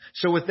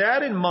 So with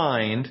that in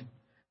mind,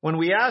 when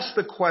we ask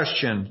the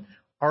question,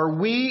 are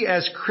we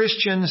as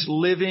Christians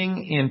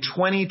living in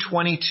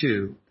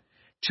 2022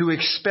 to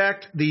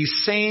expect these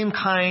same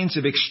kinds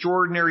of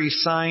extraordinary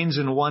signs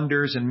and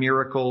wonders and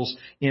miracles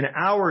in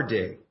our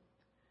day?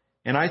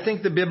 And I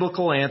think the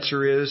biblical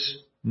answer is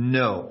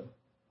no.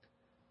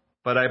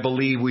 But I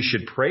believe we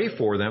should pray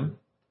for them.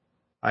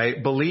 I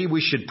believe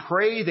we should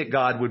pray that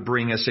God would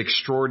bring us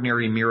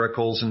extraordinary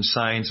miracles and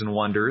signs and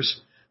wonders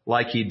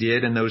like He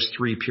did in those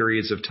 3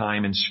 periods of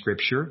time in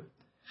Scripture.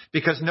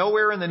 Because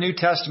nowhere in the New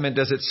Testament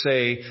does it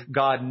say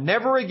God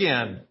never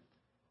again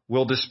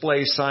will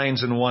display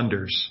signs and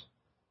wonders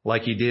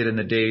like He did in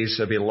the days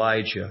of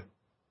Elijah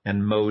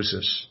and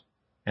Moses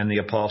and the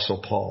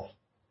Apostle Paul.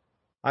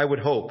 I would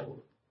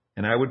hope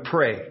and I would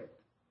pray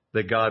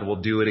that God will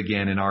do it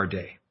again in our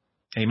day.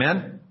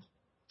 Amen?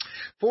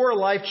 4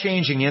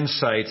 life-changing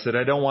insights that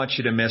I don't want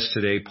you to miss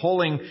today,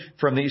 pulling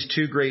from these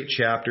 2 great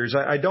chapters.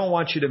 I don't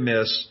want you to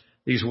miss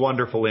these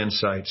wonderful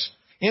insights.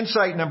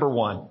 Insight number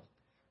 1.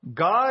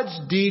 God's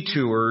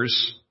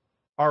detours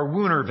are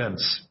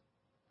Wunderwinds,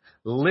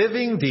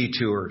 living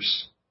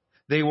detours.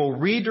 They will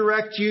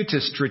redirect you to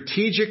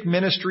strategic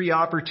ministry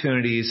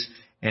opportunities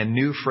and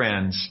new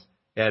friends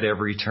at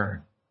every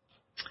turn.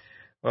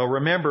 Well,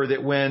 remember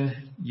that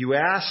when you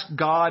ask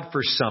God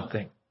for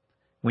something,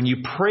 when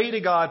you pray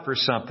to God for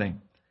something,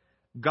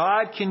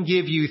 God can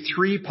give you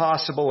 3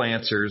 possible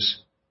answers,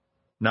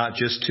 not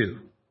just 2.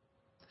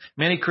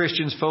 Many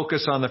Christians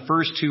focus on the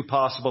first 2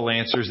 possible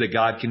answers that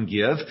God can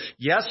give,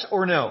 yes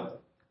or no.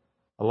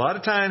 A lot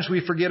of times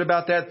we forget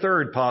about that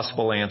 3rd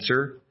possible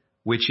answer,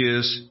 which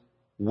is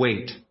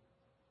wait.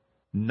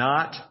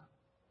 Not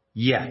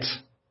yet.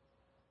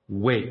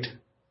 Wait.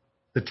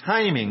 The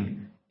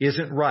timing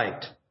isn't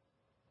right.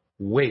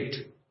 Wait.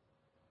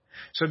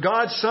 So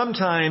God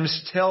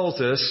sometimes tells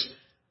us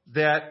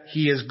that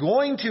He is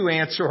going to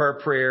answer our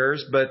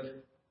prayers,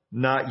 but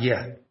not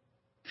yet.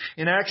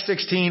 In Acts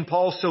 16,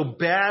 Paul so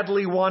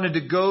badly wanted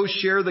to go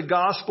share the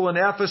gospel in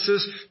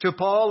Ephesus. To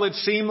Paul, it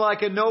seemed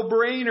like a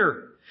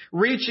no-brainer.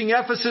 Reaching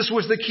Ephesus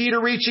was the key to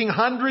reaching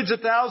hundreds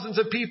of thousands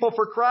of people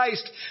for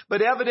Christ.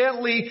 But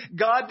evidently,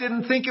 God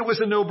didn't think it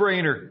was a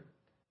no-brainer,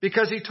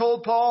 because He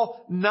told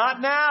Paul, not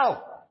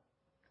now.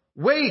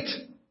 Wait.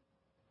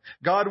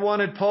 God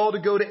wanted Paul to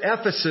go to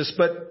Ephesus,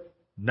 but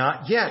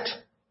not yet.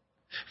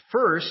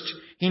 First,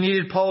 He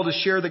needed Paul to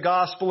share the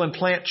gospel and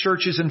plant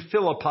churches in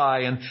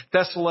Philippi and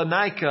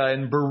Thessalonica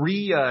and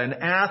Berea and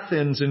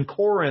Athens and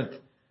Corinth.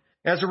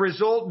 As a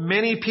result,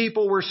 many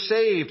people were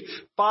saved.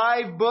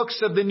 5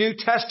 books of the New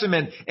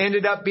Testament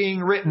ended up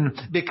being written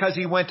because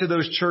he went to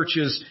those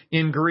churches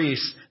in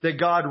Greece that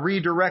God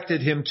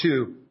redirected him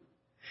to.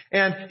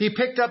 And he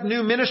picked up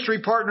new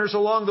ministry partners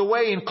along the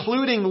way,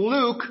 including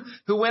Luke,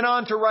 who went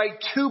on to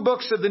write 2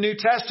 books of the New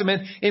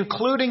Testament,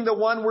 including the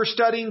one we're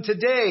studying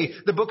today,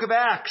 the book of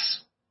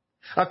Acts.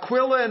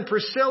 Aquila and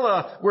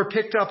Priscilla were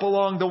picked up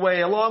along the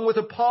way, along with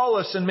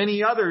Apollos and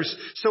many others.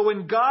 So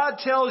when God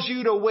tells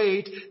you to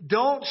wait,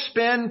 don't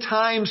spend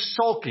time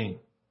sulking.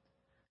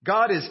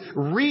 God is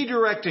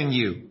redirecting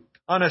you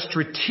on a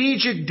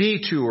strategic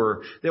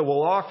detour that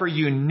will offer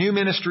you new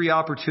ministry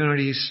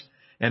opportunities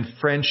and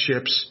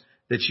friendships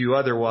that you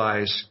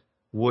otherwise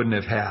wouldn't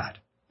have had.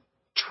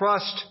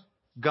 Trust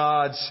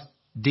God's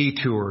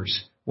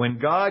detours. When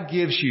God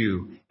gives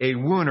you a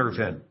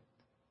Wunderwind,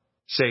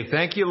 say,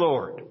 thank you,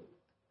 Lord,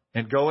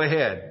 and go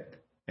ahead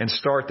and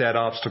start that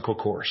obstacle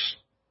course.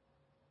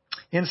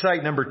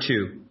 Insight number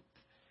 2.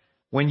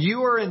 When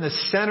you are in the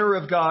center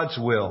of God's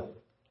will,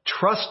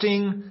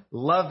 trusting,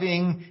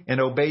 loving,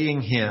 and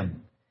obeying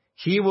Him,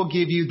 He will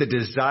give you the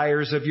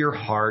desires of your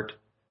heart,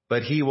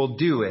 but He will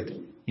do it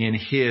in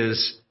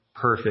His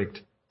perfect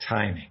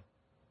timing.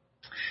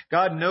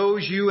 God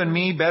knows you and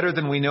me better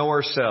than we know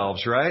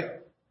ourselves, right?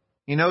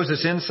 He knows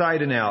us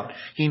inside and out.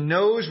 He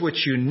knows what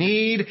you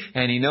need,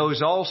 and He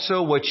knows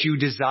also what you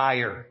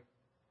desire.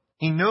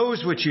 He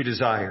knows what you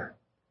desire.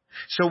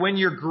 So when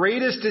your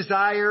greatest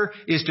desire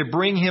is to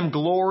bring Him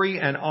glory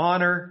and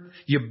honor,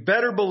 you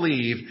better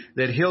believe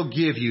that He'll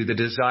give you the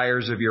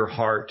desires of your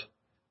heart.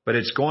 But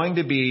it's going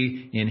to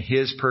be in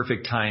His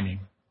perfect timing,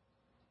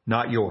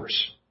 not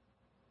yours.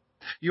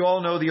 You all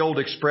know the old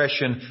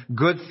expression,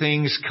 good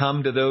things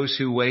come to those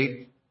who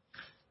wait.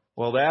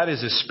 Well, that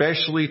is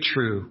especially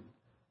true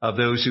of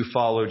those who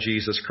follow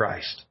Jesus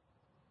Christ.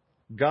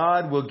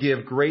 God will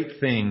give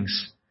great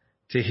things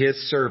to His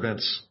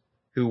servants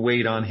who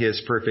wait on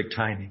His perfect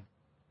timing.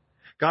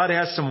 God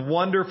has some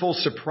wonderful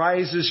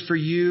surprises for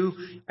you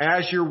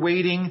as you're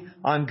waiting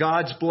on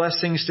God's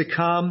blessings to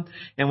come.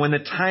 And when the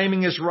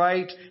timing is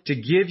right to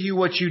give you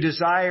what you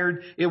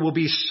desired, it will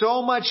be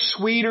so much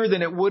sweeter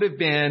than it would have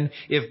been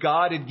if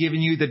God had given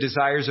you the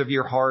desires of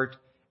your heart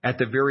at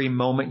the very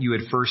moment you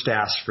had first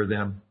asked for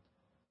them.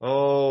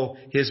 Oh,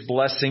 His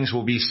blessings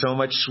will be so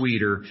much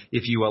sweeter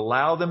if you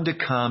allow them to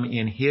come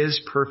in His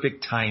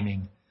perfect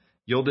timing.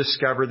 You'll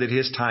discover that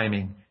His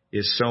timing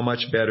is so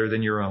much better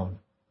than your own.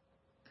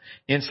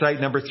 Insight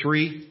number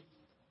 3,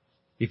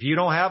 if you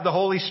don't have the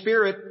Holy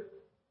Spirit,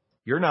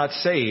 you're not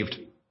saved.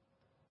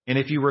 And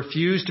if you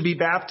refuse to be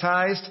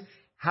baptized,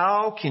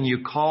 how can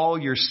you call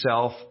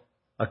yourself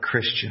a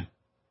Christian?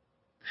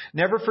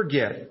 Never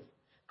forget,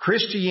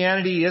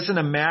 Christianity isn't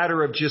a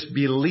matter of just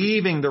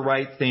believing the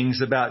right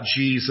things about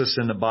Jesus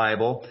and the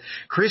Bible.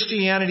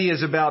 Christianity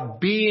is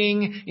about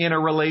being in a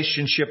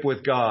relationship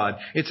with God.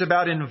 It's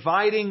about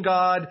inviting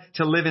God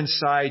to live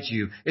inside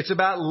you. It's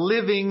about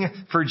living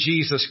for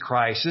Jesus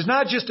Christ. It's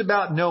not just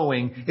about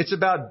knowing. It's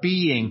about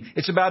being.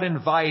 It's about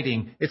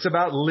inviting. It's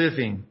about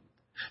living.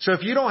 So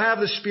if you don't have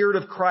the Spirit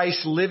of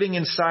Christ living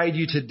inside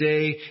you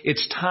today,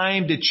 it's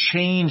time to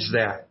change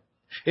that.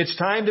 It's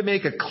time to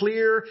make a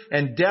clear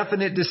and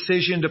definite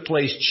decision to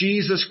place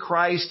Jesus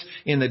Christ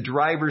in the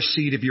driver's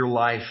seat of your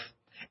life.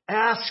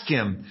 Ask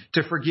Him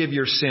to forgive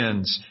your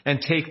sins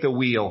and take the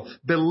wheel.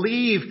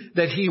 Believe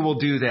that He will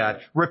do that.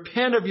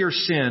 Repent of your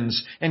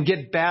sins and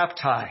get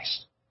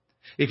baptized.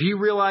 If you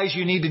realize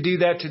you need to do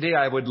that today,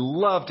 I would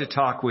love to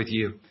talk with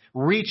you.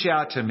 Reach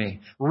out to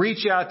me.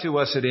 Reach out to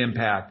us at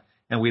Impact.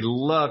 And we'd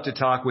love to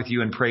talk with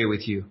you and pray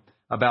with you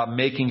about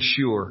making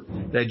sure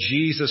that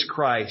Jesus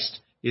Christ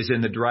is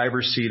in the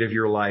driver's seat of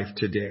your life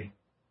today.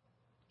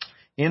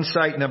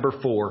 Insight number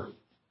 4.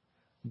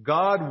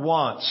 God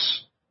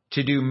wants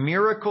to do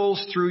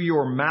miracles through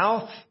your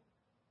mouth,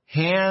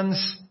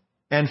 hands,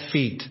 and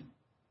feet.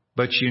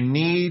 But you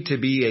need to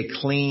be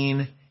a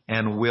clean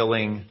and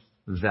willing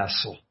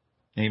vessel.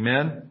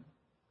 Amen?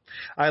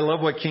 I love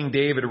what King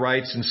David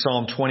writes in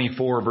Psalm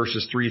 24,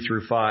 verses 3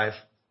 through 5.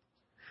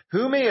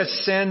 Who may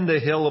ascend the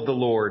hill of the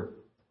Lord?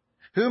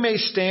 Who may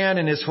stand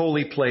in His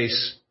holy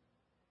place?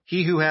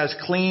 He who has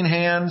clean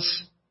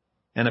hands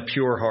and a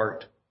pure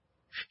heart.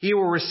 He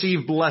will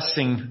receive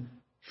blessing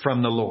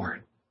from the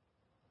Lord.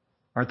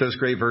 Aren't those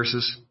great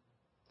verses?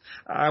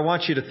 I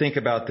want you to think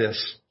about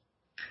this.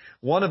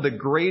 One of the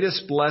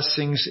greatest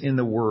blessings in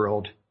the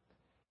world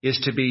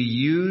is to be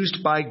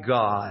used by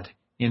God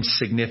in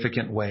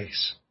significant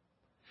ways.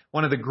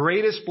 One of the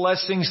greatest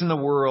blessings in the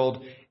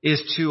world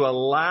is to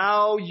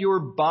allow your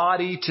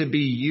body to be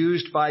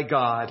used by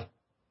God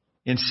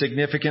in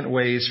significant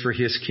ways for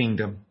His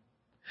kingdom.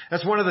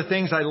 That's one of the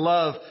things I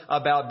love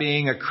about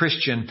being a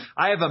Christian.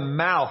 I have a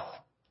mouth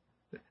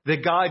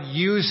that God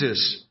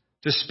uses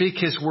to speak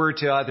His word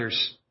to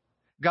others.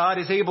 God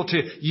is able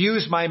to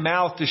use my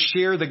mouth to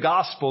share the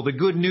gospel, the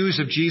good news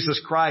of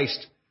Jesus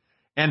Christ.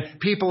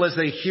 And people, as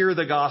they hear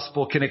the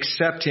gospel, can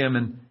accept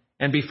Him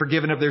and be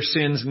forgiven of their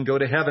sins and go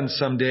to heaven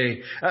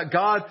someday.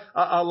 God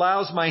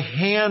allows my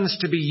hands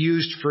to be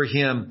used for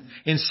Him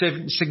in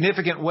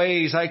significant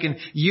ways. I can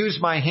use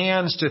my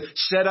hands to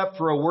set up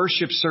for a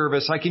worship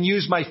service. I can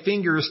use my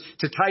fingers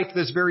to type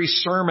this very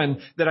sermon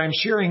that I'm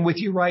sharing with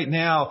you right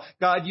now.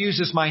 God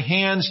uses my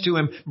hands to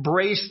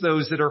embrace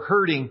those that are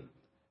hurting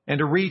and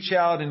to reach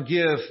out and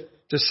give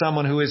to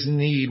someone who is in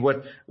need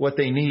what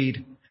they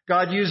need.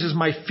 God uses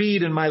my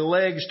feet and my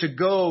legs to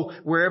go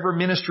wherever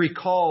ministry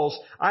calls.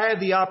 I have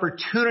the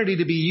opportunity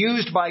to be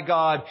used by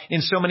God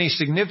in so many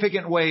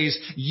significant ways.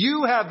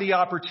 You have the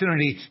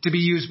opportunity to be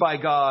used by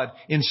God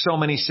in so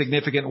many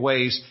significant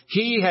ways.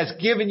 He has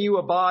given you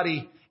a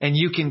body, and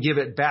you can give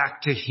it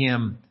back to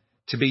Him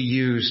to be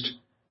used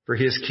for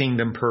His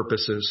kingdom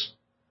purposes.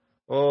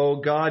 Oh,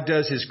 God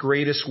does His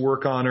greatest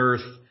work on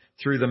earth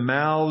through the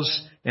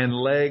mouths and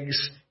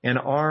legs and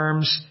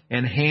arms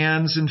and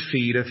hands and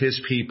feet of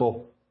His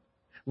people.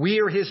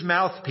 We are His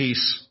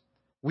mouthpiece.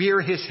 We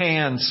are His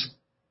hands.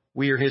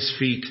 We are His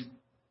feet.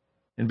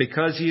 And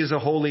because He is a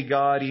holy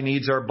God, He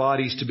needs our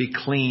bodies to be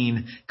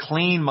clean.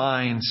 Clean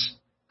minds,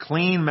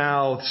 clean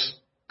mouths,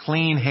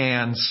 clean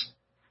hands,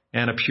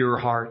 and a pure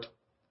heart.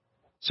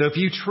 So if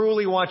you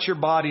truly want your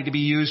body to be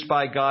used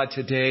by God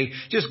today,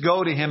 just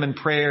go to Him in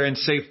prayer and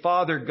say,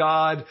 Father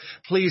God,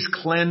 please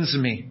cleanse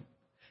me.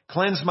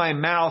 Cleanse my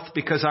mouth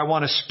because I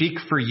want to speak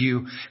for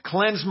You.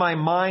 Cleanse my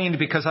mind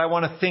because I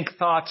want to think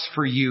thoughts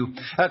for You.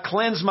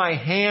 Cleanse my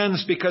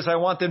hands because I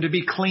want them to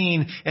be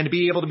clean and to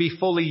be able to be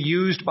fully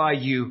used by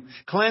You.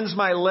 Cleanse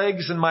my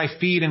legs and my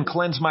feet, and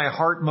cleanse my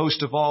heart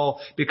most of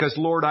all, because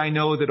Lord, I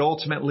know that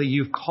ultimately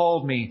You've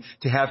called me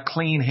to have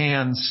clean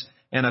hands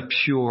and a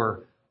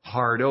pure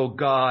heart. Oh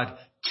God,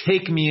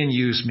 take me and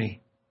use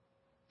me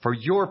for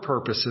Your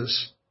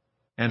purposes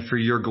and for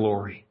Your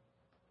glory.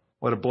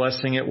 What a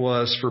blessing it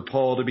was for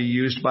Paul to be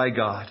used by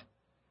God.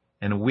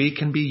 And we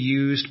can be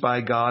used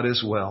by God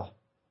as well,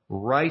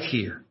 right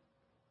here,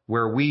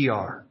 where we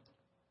are,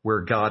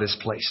 where God has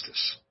placed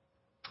us.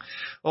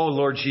 Oh,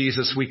 Lord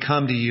Jesus, we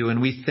come to You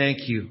and we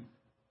thank You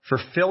for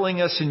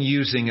filling us and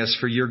using us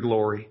for Your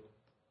glory.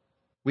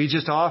 We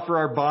just offer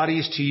our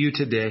bodies to You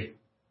today.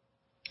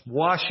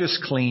 Wash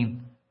us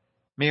clean.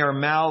 May our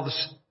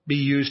mouths be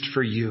used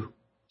for You.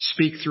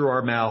 Speak through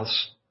our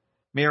mouths.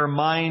 May our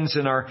minds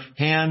and our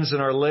hands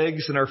and our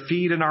legs and our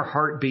feet and our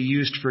heart be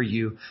used for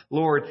You.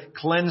 Lord,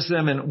 cleanse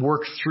them and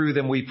work through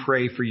them, we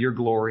pray, for Your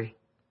glory.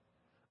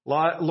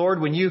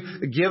 Lord, when You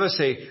give us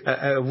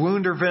a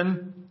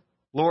Wunderwin,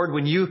 Lord,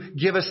 when You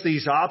give us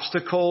these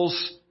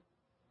obstacles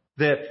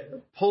that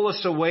pull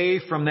us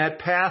away from that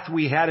path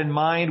we had in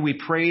mind, we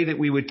pray that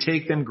we would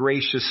take them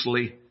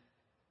graciously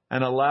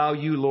and allow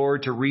You,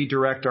 Lord, to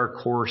redirect our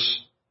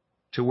course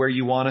to where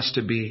You want us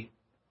to be.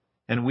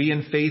 And we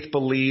in faith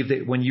believe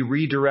that when You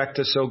redirect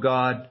us, oh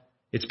God,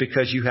 It's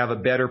because you have a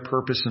better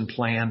purpose and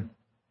plan,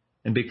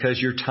 and because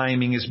your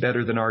timing is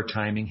better than our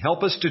timing.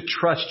 Help us to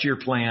trust your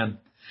plan.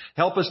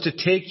 Help us to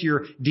take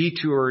your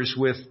detours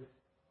with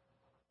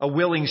a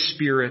willing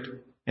spirit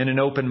and an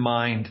open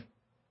mind.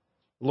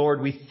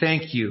 Lord, we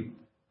thank you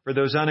for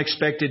those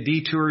unexpected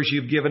detours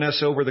you've given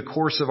us over the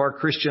course of our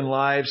Christian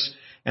lives.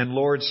 And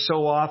Lord,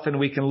 so often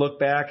we can look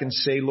back and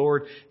say,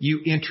 Lord,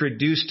 you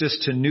introduced us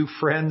to new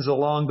friends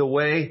along the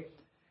way.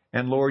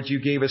 And Lord, you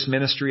gave us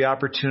ministry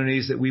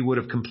opportunities that we would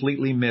have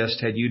completely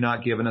missed had you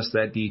not given us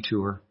that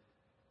detour.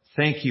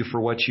 Thank you for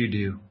what you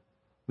do.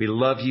 We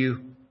love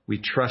you, we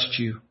trust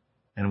you,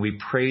 and we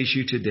praise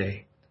you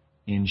today.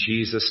 In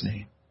Jesus'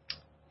 name,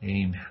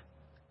 amen.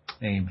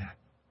 Amen.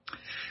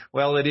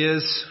 Well, it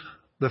is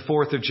the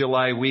 4th of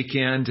July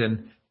weekend,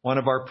 and one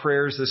of our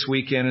prayers this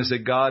weekend is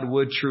that God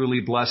would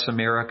truly bless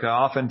America.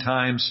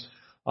 Oftentimes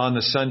on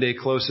the Sunday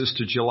closest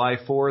to July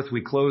 4th,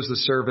 we close the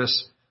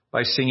service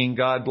by singing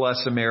God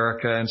Bless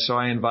America, and so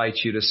I invite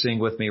you to sing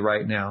with me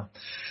right now.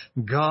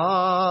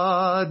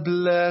 God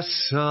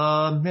bless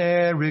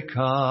America,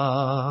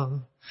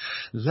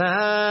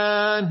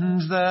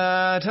 land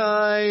that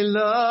I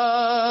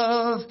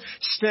love.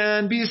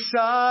 Stand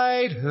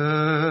beside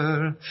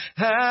her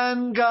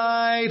and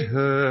guide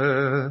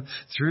her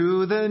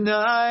through the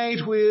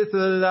night with a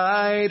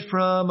light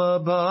from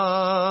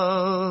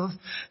above.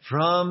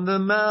 From the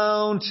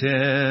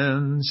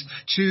mountains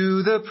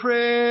to the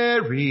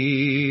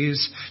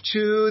prairies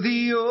to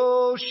the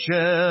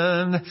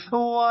ocean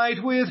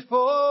white with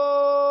foam.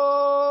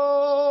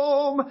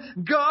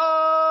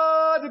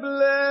 God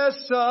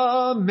bless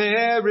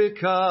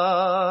America,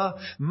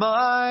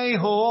 my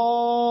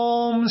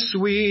home,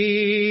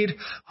 sweet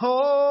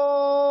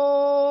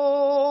home.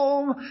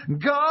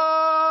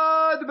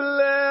 God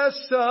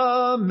bless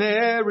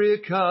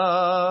America,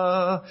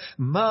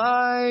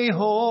 my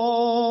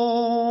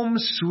home,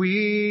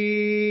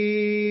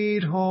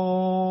 sweet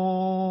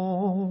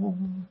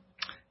home.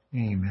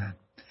 Amen.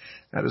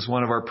 That is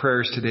one of our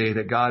prayers today,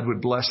 that God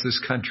would bless this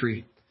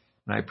country.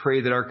 And I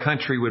pray that our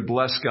country would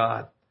bless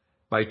God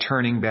by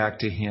turning back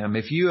to Him.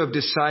 If you have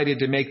decided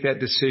to make that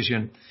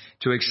decision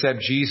to accept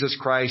Jesus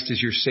Christ as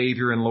your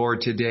Savior and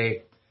Lord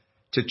today,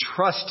 to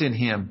trust in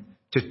Him,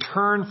 to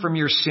turn from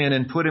your sin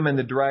and put Him in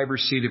the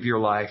driver's seat of your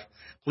life,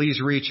 please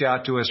reach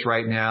out to us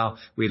right now.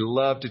 We'd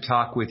love to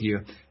talk with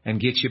you and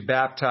get you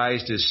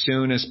baptized as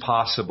soon as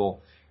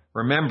possible.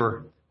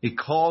 Remember, He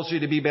calls you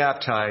to be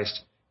baptized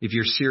if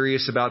you're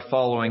serious about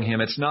following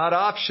Him. It's not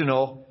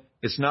optional.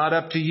 It's not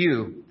up to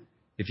you.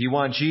 If you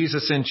want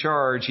Jesus in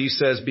charge, He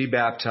says be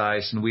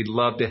baptized, and we'd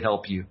love to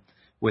help you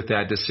with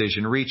that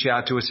decision. Reach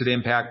out to us at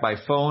Impact by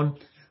phone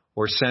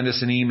or send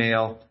us an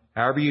email.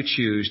 However you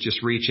choose,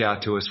 just reach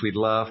out to us. We'd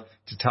love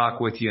to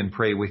talk with you and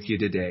pray with you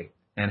today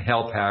and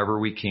help however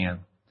we can.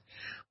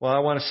 Well, I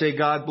want to say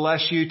God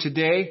bless you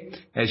today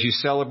as you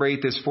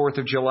celebrate this 4th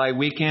of July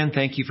weekend.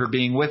 Thank you for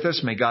being with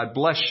us. May God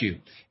bless you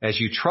as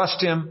you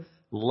trust Him,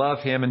 love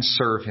Him, and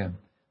serve Him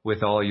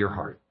with all your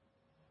heart.